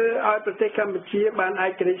ធ្វើឲ្យប្រទេសកម្ពុជាបានឯ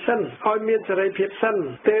ករាជ្យសិនឲ្យមានសេរីភាពសិន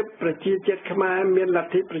ទើបប្រជាជាតិខ្មែរមានល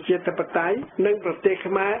ទ្ធិប្រជាធិបតេយ្យនិងប្រទេស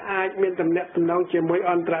ខ្មែរអាចមានទំនាក់ទំនងជាមួយ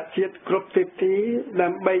អន្តរជាតិគ្រប់ទិសទីដើ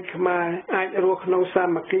ម្បីខ្មែរអាចរស់ក្នុងសា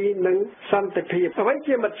មគ្គីនិងសន្តិភាពអ្វី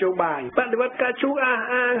ជាមធ្យោបាយបដិវត្តការជួអះ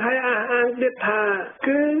អាងហើយអះអាងទៀតថា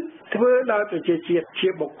គឺ ធ្វើដោយប្រជាជាតិជា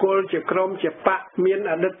បុគ្គលជាក្រុមជាបកមាន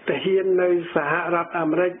អតីតទាហាននៅសហរដ្ឋអា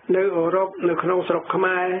មេរិកនៅអឺរ៉ុបនៅក្នុងស្រុកខ្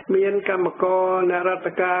មែរមានកម្មករអ្នករដ្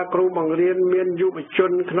ឋការគ្រូបង្រៀនមានយុវជ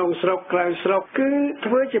នក្នុងស្រុកក្រៅស្រុកគឺ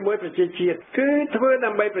ធ្វើជាមួយប្រជាជាតិគឺធ្វើ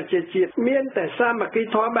ដើម្បីប្រជាជាតិមានតែសាមគ្គី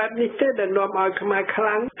ធម៌បែបនេះទេដែលនាំឲ្យខ្មែរខ្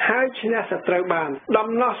លាំងហើយឈ្នះសត្រូវបានដំ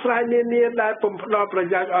ណោះស្រាយនានាដែលពុំផ្ដល់ប្រ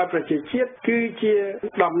យោជន៍ឲ្យប្រជាជាតិគឺជា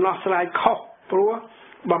ដំណោះស្រាយខុសព្រោះ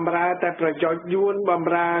បំរើតែប្រយោជន៍យួនបំ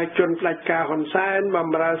រើជនផ្ដាច់ការហ៊ុនសែនបំ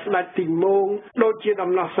រើស្ដេចទីម៉ូងដូចជា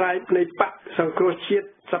ដំណោះស្រាយនៃបកសង្គ្រោះជាតិ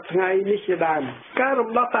សប្តាហ៍ថ្ងៃនេះជាដើមការរំ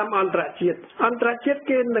ដោះតាមអន្តរជាតិ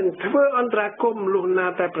គេនឹងធ្វើអន្តរាគមន៍លុះណា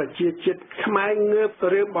តែប្រជាជាតិខ្មែរងើប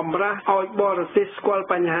រឿងបំរាស់ឲ្យបរទេសស្គាល់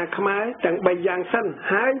បញ្ហាខ្មែរទាំង3យ៉ាងសិន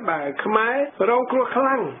ហើយបើខ្មែររងគ្រោះខ្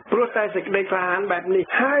លាំងព្រោះតែសេចក្តីក្លាហានបែបនេះ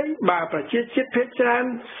ហើយបើប្រជាជាតិភាគច្រើន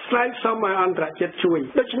ស្រែកសុំឲ្យអន្តរជាតិជួយ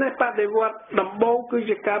ដូច្នេះបដិវត្តដំបូងគឺ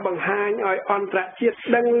ជាការបង្ហាញឲ្យអន្តរជាតិ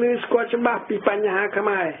ដឹងឮស្គាល់ច្បាស់ពីបញ្ហាខ្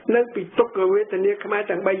មែរនិងពីទុក្ខវេទនាខ្មែរ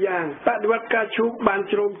ទាំង3យ៉ាងបដិវត្តការឈូកបាន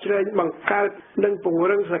ជ្រោមជ្រែងបង្កើតនិងពង្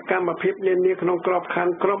រឹងសកម្មភាពនានាក្នុងក្របខ័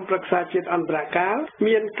ណ្ឌក្រុមប្រឹក្សាជាតិអន្តរកាល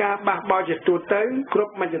មានការបះបោរជាទូទៅគ្រ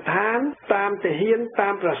ប់មជ្ឈដ្ឋានតាមទាហានតា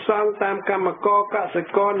មប្រសង់តាមកម្មករកសិ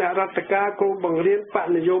ករអ្នករដ្ឋការគ្រូបង្រៀនបក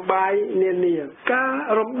នយោបាយនានាការ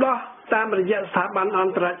រំដោះតាមរយៈស្ថាប័នអ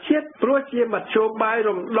ន្តរជាតិព្រោះជាមធ្យោបាយ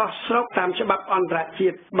រំដោះស្រុកតាមច្បាប់អន្តរជា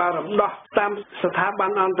តិបើរំដោះតាមស្ថាប័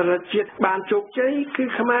នអន្តរជាតិបានជោគជ័យគឺ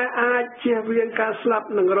ខ្មែរអាចជៀសវាងការស្លាប់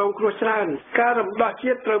និងរងគ្រោះច្រើនការរំដោះ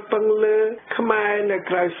ជាតិត្រូវពឹងលើខ្មែរនៅ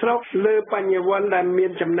ក្រៅស្រុកលើបញ្ញវន្តដែលមា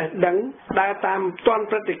នចំណេះដឹងដែលតាមទាន់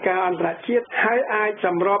ព្រឹត្តិការណ៍អន្តរជាតិហើយអាចស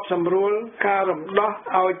ម្របសម្រួលការរំដោះ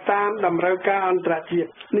ឲ្យតាមតម្រូវការអន្តរជាតិ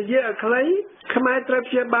និយាយឲ្យខ្លីខ្មែរត្រូវ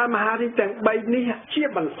ព្យាបាលមហារីកទាំង3នេះជា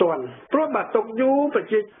បន្ទាន់ព្រោះបើទុកយូរប្រ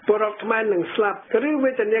ជាពលរដ្ឋខ្មែរនឹងស្លាប់ឬ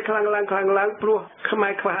វេទនាខ្លាំងឡើងព្រោះខ្មែ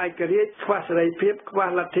រខ្វះឯករាជ្យខ្វះសេរីភាពខ្វះ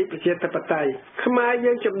លទ្ធិប្រជាធិបតេយ្យខ្មែរ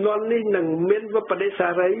យើងចំនួននេះនឹងមានវិបដិសា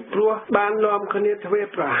រីព្រោះបាននាំគ្នាធ្វេស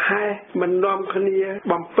ប្រហែសមិននាំគ្នា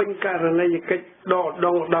បំពេញករណីយកិច្ចដកដ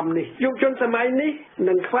ងឧត្តមនេះយុវជនសម័យនេះ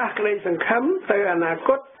នឹងខ្វះក្តីសង្ឃឹមទៅអនាគ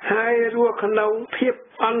តហើយរស់ក្នុងភាព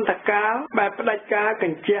អន្តកាលបែបផ្ដាច់ការក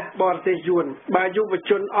ញ្ជះបរទេសយួនបើយុវ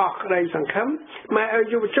ជនអស់ក្តីសង្ឃឹមម៉ែឪ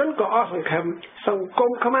យុវជនក៏អស់សង្ឃឹមសង្គ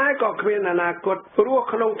មខ្មែរក៏គ្មានអនាគតរស់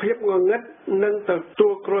ក្នុងភាពងងឹតនិងទទួ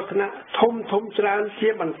លគ្រោះថ្នាក់ធំច្រើនជា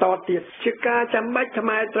បន្តទៀតជាការចាំបាច់ខ្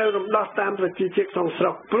មែរត្រូវរំដោះតាមប្រជាជាតិក្នុងស្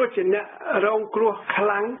រុកព្រោះជាអ្នករងគ្រោះខ្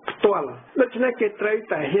លាំងផ្ទាល់ដូច្នេះគេត្រូវ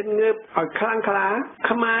តែហ៊ានងើបឲ្យខ្លាំងក្លា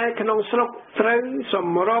ខ្មែរក្នុងស្រុកត្រូវស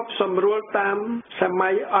ម្របសម្រួលតាមសម័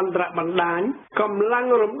យអន្តរបណ្ដាញកម្លាំង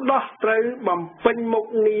រំដោះត្រូវបំពេញមុខ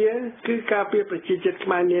ងារគឺការពារប្រជាជាតិខ្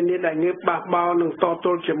មែរនានាដែលងើបបះបោរនិងតទ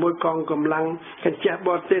ល់ជាមួយកងកម្លាំងកញ្ជះប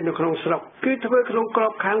រទេសនៅក្នុងស្រុកគឺធ្វើក្នុងក្រ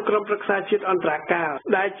បខ័ណ្ឌក្រុមប្រឹក្សាជាតិអន្តរកាល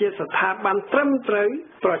ដែលជាស្ថាប័នត្រឹមត្រូវ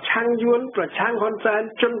ប្រឆាំងយួនប្រឆាំងហ៊ុនសែន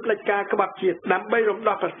ជនផ្ដាច់ការក្បត់ជាតិដើម្បីរំ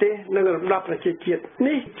ដោះប្រទេសនិងរំដោះប្រជាជាតិ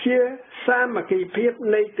នេះជាសាមគ្គីភាព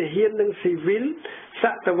នៃទាហាននិងស៊ីវិលស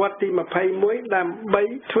តវត្សទី21ដើម្បី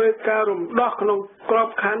ធ្វើការរំដោះក្នុងក្រប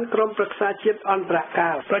ខ័ណ្ឌក្រុមប្រឹក្សាជាតិអន្តរកា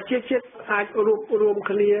លប្រជាជាតិអាចរួបរวม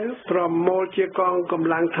គ្នាប្រមូលជាកងកម្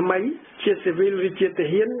លាំងថ្មីជាស៊ីវិលឬជាទា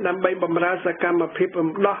ហានដើម្បីបម្រើសកម្មភាពរំ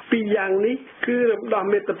ដោះពីរយ៉ាងនេះគឺរំដោះ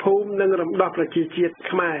មាតុភូមិនិងរំដោះប្រជាជាតិ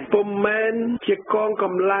ខ្មែរពុំមែនជាកងក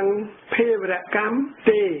ម្លាំងភេរវកម្ម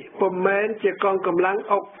ទេពុំមែនជាកងកម្លាំង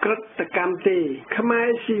អុក្រិតកម្មទេខ្មែរ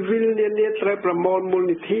ស៊ីវិលនានាត្រូវប្រមូលមូល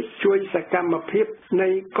និធិជួយសកម្មភាពនៃ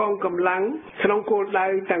កងកម្លាំងក្នុងគោលដៅ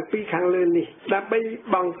ទាំងពីរខាងលើនេះដើម្បី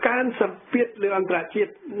បង្កើនសម្ពាធលើអន្តរជា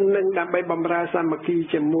តិនិងដើម្បីបម្រើសាមគ្គី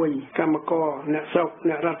ជាមួយកម្មករអ្នកស្រុក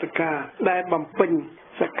អ្នករដ្ឋការដែលបំពេញ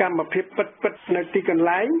សកម្មភាពពិតនៅទីកន្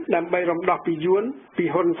លែងដើម្បីរំដោះពីយួនពី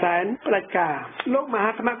ហ៊ុនសែនផ្ដាច់ការលោកម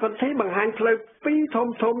ហាត្មកន្ធីបង្ហាញផ្លូវពីរ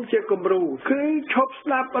ធំជាគំរូគឺឈប់ស្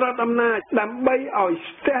ដាប់រដ្ឋអំណាចដើម្បីឲ្យ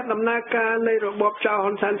ស្ទះដំណើរការនៃរបបចៅ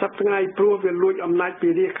ហ៊ុនសែនសប្តាហ៍ថ្ងៃព្រោះវាលួចអំណាចពី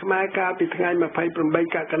រាជខ្មែរកាលពីថ្ងៃ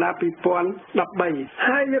28កក្កដា2013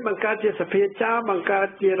ហើយវាបង្កើតជាសភាចៅបង្កើត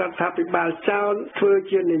ជារដ្ឋាភិបាលចៅធ្វើ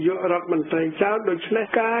ជានាយករដ្ឋមន្ត្រីចៅដូច្នេះ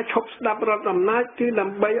ការឈប់ស្ដាប់រដ្ឋអំណាចគឺដើ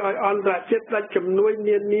ម្បីឲ្យអន្តរជាតិផ្ដាច់ជំនួយ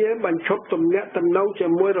នានាបញ្ឈប់ទំនាក់ទំនងជា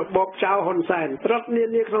មួយរបបចៅហ៊ុនសែនរដ្ឋនា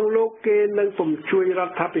នាក្នុងលោកគេនឹងពុំជួយរ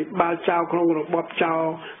ដ្ឋាភិបាលចៅក្នុងរបបចៅ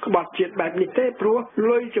ក្បត់ជាតិបែបនេះទេព្រោះ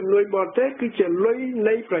លុយជំនួយបរទេសគឺជាលុយ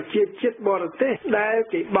នៃប្រជាជាតិបរទេសដែល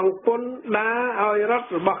គេបង់ពន្ធដារឲ្យរដ្ឋ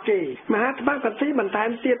របស់គេមហាត្មកន្ធីបន្ថែម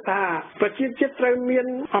ទៀតថាប្រជាជាតិត្រូវមាន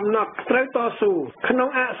អំណត់ត្រូវតស៊ូក្នុង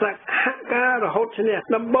អសហការរហូតឈ្នះ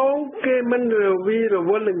ដំបូងគេមិនរវីរ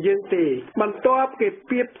វល់នឹងយើងទេបន្ទាប់គេ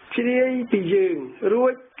ពៀបជ្រាយពីយើងរួ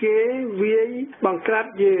ច គេវាយបង្ក្រាប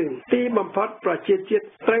យើងទីបំផុតប្រជាជាតិ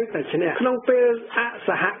ត្រូវតែឈ្នះក្នុងពេលអស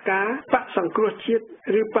ហការបកសង្គ្រោះជាតិ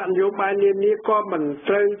ឬបកនយោបាយនានាក៏មិន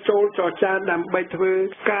ត្រូវចូលចរចាដើម្បីធ្វើ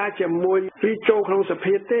ការជាមួយឬចូលក្នុងស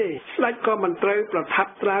ភាទេស្ដេចក៏មិនត្រូវប្រថា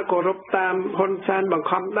ប់ត្រាគោរពតាមហ៊ុនសែនបង្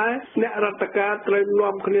ខំដែរអ្នករដ្ឋការត្រូវ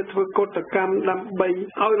នាំគ្នាធ្វើកោតកម្មដើម្បី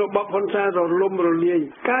ឲ្យរបបហ៊ុនសែនរលំរលាយ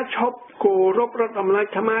ការឈប់គោរពរដ្ឋអំណាច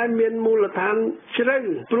ខ្មែរមានមូលដ្ឋានជ្រៅ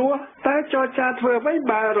ព្រោះតែចរចាធ្វើអ្វី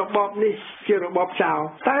បើរបបនេះជារបបចៅ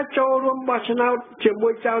តែចូលរួមបោះឆ្នោតជាមួ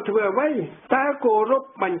យចៅធ្វើអ្វីតែគោរព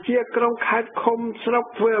បញ្ជាក្រុងខេត្តឃុំស្រុក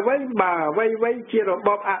ធ្វើអ្វីបើអ្វីជារប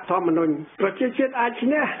បអធិបតេយ្យប្រជាជាតិអាចឈ្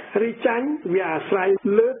នះឬចាញ់វាអាស្រ័យ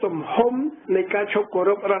លើទំហំនៃការឈប់គោ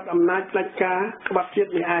រពរដ្ឋអំណាចផ្ដាច់ការក្បត់ជា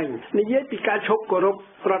តិនេះឯងនិយាយពីការឈប់គោរព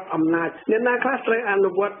រដ្ឋអំណាចអ្នកណាខ្លះត្រូវអ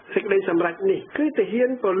នុវត្តសេចក្តីសម្រេចនេះគឺទាហាន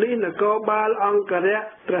ប៉ូលីសនគរបាលអង្គរៈ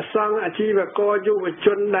ព្រះសង្ឃអាជីវករយុវជ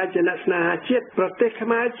នដែលជាអ្នកស្នេហាជាតិប្រទេសខ្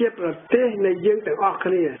មែរជាប្រទេសនៃយើងទាំងអស់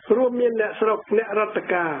គ្នារួមមានអ្នកស្រុកអ្នករដ្ឋ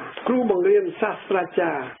ការគ្រូបង្រៀនសាស្ត្រា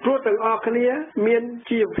ចារ្យព្រោះទាំងអស់គ្នាមាន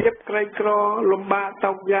ជីវភាពក្រីក្រលំបាក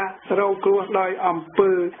តោកយ៉ាករងគ្រោះដោយអំ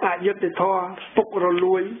ពើអយុត្តិធម៌ពុករ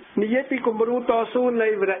លួយនិយាយពីគំរូតស៊ូនៃ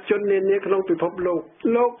វីរជននានាក្នុងពិភពលោក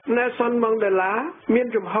លោក Nelson Mandela មាន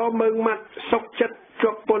ចំហមើងម៉ាត់សុខចិត្ត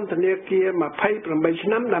ជាប់ពន្ធនាគារ28ឆ្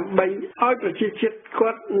នាំដើម្បីឲ្យប្រជាជាតិគា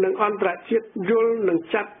ត់និងអន្តរជាតិយល់និង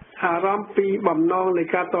ចាត់អារម្មណ៍ពីបំណងនៃ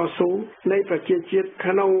ការតស៊ូនៃប្រជាជាតិ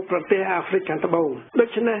ក្នុងប្រទេសអាហ្វ្រិកខាងត្បូងដូ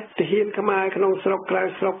ច្នេះទាហានខ្មែរក្នុងស្រុកក្រៅ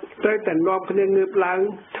ស្រុកត្រូវតែនាំគ្នាងើបឡើង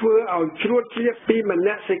ធ្វើឲ្យជ្រួតជ្រាបពីមន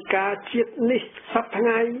សិការជាតិនេះសប្តាហ៍ថ្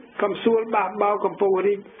ងៃកំសួលបះបោកំពុង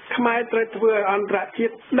រីកខ្មែរត្រូវធ្វើឲ្យអន្តរជា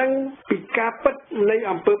តិដឹងពីការពិតនៃ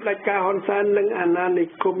អំពើផ្ដាច់ការហ៊ុនសែននិងអាណានិ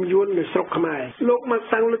គមយួននៅស្រុកខ្មែរលោកមក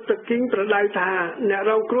តាំងលុតតគីងប្រដៅថាអ្នក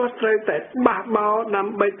រងគ្រោះត្រូវតែបះបោដើ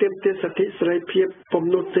ម្បីទាមទារសិទ្ធិសេរីភាពពុំ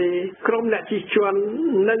នោះទេក្រុមអ្នកជិះជាន់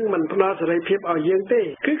នឹងមិនផ្ដល់សេរីភាពឲ្យយើងទេ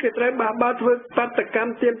គឺគេត្រូវបះបោធ្វើបាតកម្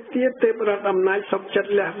មទាមទារទេពរដ្ឋអំណាចសុខចិត្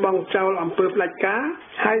តលះបង់ចោលអំពើផ្ដាច់ការ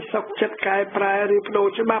ហើយសុខចិត្តកែប្រែឬបដូរ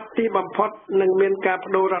ច្បាប់ទីបំផុតនឹងមានការប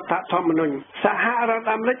ដូររដ្ឋធម្មនុញ្ញសហរដ្ឋ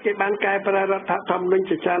អាមេរិកគេបានកែប្រែរដ្ឋធម្មនុញ្ញ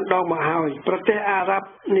ជាច្រើនដងមកហើយប្រទេសអារ៉ាប់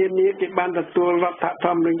នានាគេបានទទួលរដ្ឋធ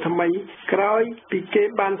ម្មនុញ្ញថ្មីក្រោយពីគេ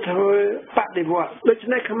បានធ្វើបដិវត្តន៍ដូច្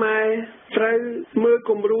នេះខ្មែរត្រូវមើល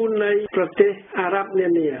គំរូនៃប្រទេសអារ៉ាប់នា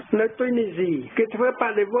នានៅទុយនីស៊ីគេធ្វើប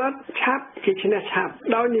ដិវត្តន៍ឆាប់គេឈ្នះឆាប់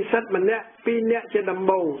ដោយនិស្សិតម្នាក់2នាក់ជាដំ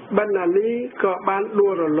បូងបណ្ណាលីក៏បានដួ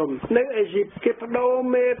លរលំនៅអេស៊ីបគេបដូរ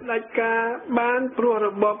មេផ្ដាច់ការបានព្រោះរ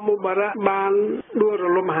បបមូបារ៉ាក់បានដួលរ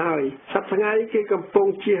លំហើយសប្តាហ៍ថ្ងៃគេកំពុង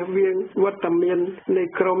ជៀសវាងវត្តមាននៃ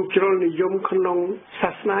ក្រុមជ្រុលនិយមក្នុង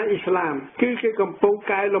សាសនាអ៊ីស្លាមគឺគេកំពុង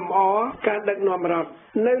កែលម្អការដឹកនាំរដ្ឋ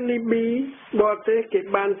នៅលីប៊ីបរទេសគេ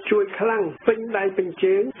បានជួយខ្លាំងពេញដៃពេញ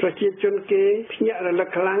ជើងប្រជាជនគេភ្ញាក់រលឹក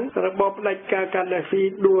ខ្លាំងរបបផ្ដាច់ការកាដាហ្វី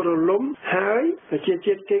ដួលរលំហើយប្រជា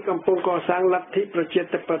ជាតិគេកំពុងកសាងលទ្ធិប្រជា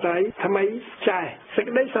ធិបតេយ្យថ្មីចាស់សេច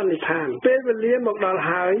ក្តីសន្និដ្ឋានពេលវេលាមកដល់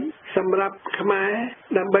ហើយសម្រាប់ខ្មែរ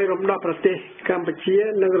ដើម្បីរំដោះប្រទេសកម្ពុជា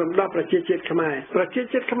និងរំដោះប្រជាជាតិខ្មែរត្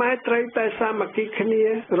រូវតែសាមគ្គីគ្នា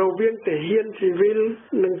រវាងទាហានស៊ីវិល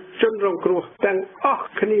និងជនរងគ្រោះទាំងអស់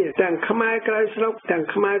គ្នាទាំងខ្មែរក្រៅស្រុកទាំង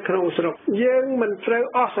ខ្មែរក្នុងស្រុកយើងមិនត្រូវ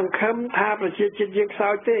អស់សង្ឃឹមថាប្រជាជាតិយើងខ្សោ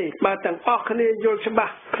យទេបើទាំងអស់គ្នាយល់ច្បា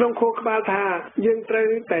ស់ក្នុងខួរក្បាលថាយើងត្រូវ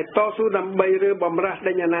តែតស៊ូដើម្បីរើបំរាស់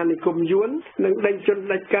ដេញអាណានិគមយួននិងដេញជន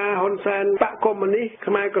ផ្ដាច់ការហ៊ុនសែនបកកុម្មុយនីស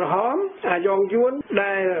ខ្មែរក្រហមអាយ៉ងយួន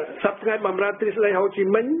ដែលសប្តាហ៍បំរើទ្រឹស្ដីហូជី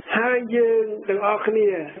មិញហើយយើងទាំងអស់គ្នា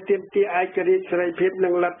ទាមទារឯករាជ្យសេរីភាពនិ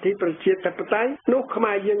ងលទ្ធិប្រជាធិបតេយ្យនោះខ្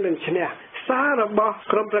មែរយើងនឹងឈ្នះសាររបស់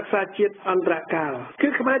ក្រុមប្រឹក្សាជាតិអន្តរកាលគឺ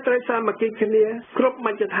ខ្មែរត្រូវសាមគ្គីគ្នាគ្រប់ម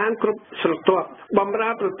ជ្ឈដ្ឋានគ្រប់ស្រទាប់បម្រើ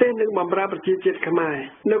ប្រទេសនិងបម្រើប្រជាជាតិខ្មែរ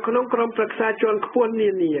នៅក្នុងក្រុមប្រឹក្សាជាន់ខ្ពស់នា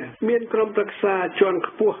នាមានក្រុមប្រឹក្សាជាន់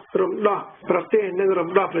ខ្ពស់រំដោះប្រទេសនិងរំ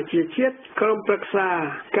ដោះប្រជាជាតិក្រុមប្រឹក្សា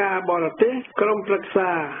ការបរទេសក្រុមប្រឹក្សា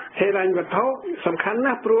ហិរញ្ញវត្ថុសំខាន់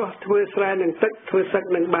ណាស់ព្រោះធ្វើស្រែនិងទឹកធ្វើសឹក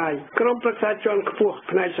និងបាយក្រុមប្រឹក្សាជាន់ខ្ពស់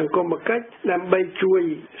ផ្នែកសង្គមគិច្ចដើម្បីជួយ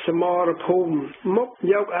សមរភូមិមុខ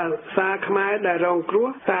យកអាសាខ្មែរដែលរងគ្រោះ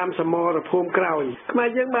តាមសមរភូមិក្រោយខ្មែរ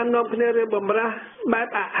យើងបាននាំគ្នារើបំរាស់បែប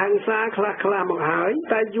អហិង្សាខ្លះមកហើយ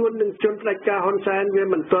តែយួននឹងជនផ្ដាច់ការហ៊ុនសែនវា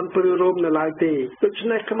មិនទាន់ព្រឺរោមនៅឡើយទេដូច្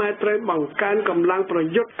នេះខ្មែរត្រូវបង្កើនកម្លាំងប្រ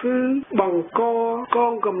យុទ្ធគឺបង្កក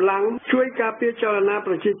ងកម្លាំងជួយការពារចលនា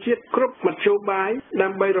ប្រជាជាតិគ្រប់មធ្យោបាយដើ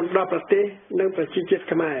ម្បីរំដោះប្រទេសនិងប្រជាជាតិ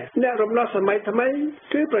ខ្មែរអ្នករំដោះសម័យថ្មី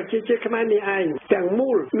គឺប្រជាជាតិខ្មែរនេះឯងទាំង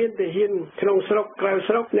មូលមានទាហានក្នុងស្រុកក្រៅ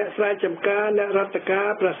ស្រុកអ្នកស្រែចម្ការអ្នករដ្ឋការ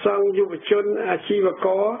ព្រះសង្ឃយុវ ជនអាជីវក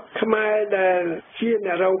រខ្មែរដែលជា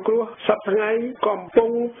អ្នករងគ្រោះសប្តាហ៍ថ្ងៃកំពុ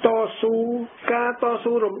ងតស៊ូការត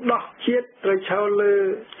ស៊ូរំដោះជាតិត្រូវឈរលើ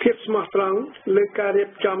ភាពស្មោះត្រង់លើការរៀប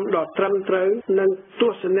ចំដ៏ត្រឹមត្រូវនិងទ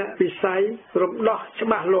ស្សនវិស័យរំដោះច្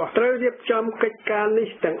បាស់លាស់ត្រូវរៀបចំកិច្ចការនេះ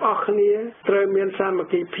ទាំងអស់គ្នាត្រូវមានសាម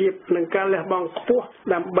គ្គីភាពនិងការលះបង់ខ្ពស់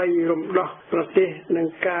ដើម្បីរំដោះប្រទេសនិង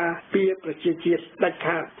ការពារប្រជាជាតិដាច់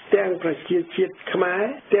ខាតទាំងប្រជាជាតិខ្មែរ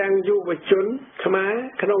ទាំងយុវជនខ្មែរ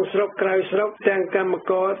ក្នុងស្រុកក្រៅស្រុកទាំងកម្ម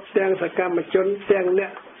ករទាំងសកម្មជនទាំងអ្ន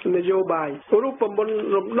កនយោបាយរូបមន្ត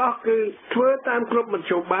រំដោះគឺធ្វើតាមគ្រប់មធ្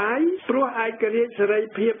យោបាយព្រោះឯករាជ្យសេរី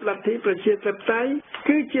ភាពលទ្ធិប្រជាធិបតេយ្យ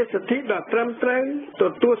គឺជាសិទ្ធិដ៏ត្រឹមត្រូវទ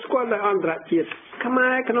ទួលស្គាល់ដោយអន្តរជាតិខ្មែ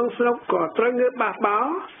រក្នុងស្រុកក៏ត្រូវងើបបះបោ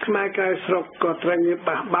ខ្មែរក្រៅស្រុកក៏ត្រូវងើប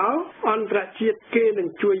បះបោអន្តរជាតិគេនឹង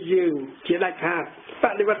ជួយយើងជាដាច់ខាតប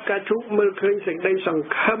ដិវត្តការជូកមើលឃើញសេចក្តីសង្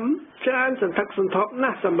ឃឹមច្រើនសន្ធឹកសន្ធាប់ណា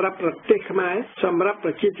ស់សម្រាប់ប្រទេសខ្មែរសម្រាប់ប្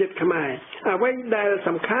រជាជាតិខ្មែរអ្វីដែល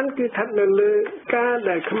សំខាន់គឺស្ថិតនៅលើការ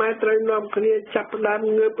ដែលខ្មែរត្រូវនាំគ្នាចាប់ផ្ដើម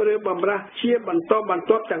ងើបរើបំរាស់ជាបន្តបន្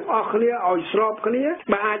ទាប់ទាំងអស់គ្នាឲ្យស្របគ្នា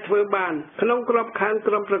បើអាចធ្វើបានក្នុងក្របខ័ណ្ឌ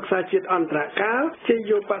ក្រុមប្រឹក្សាជាតិអន្តរកាលជ័យ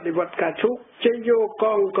យកបដិវត្តការជូកជ័យយកក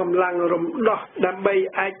ងកម្លាំងរំដោះដើម្បី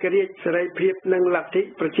ឯករាជ្យសេរីភាពនិងលទ្ធិ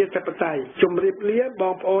ប្រជាធិបតេយ្យជម្រាបលាប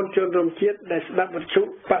ងប្អូនជនរួមជាតិដែលស្ដាប់វិទ្យុប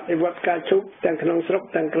ដិវត្តការជូកទាំងក្នុងស្រុក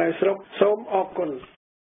ទាំងក្រៅស្រុកសូមអរគុណ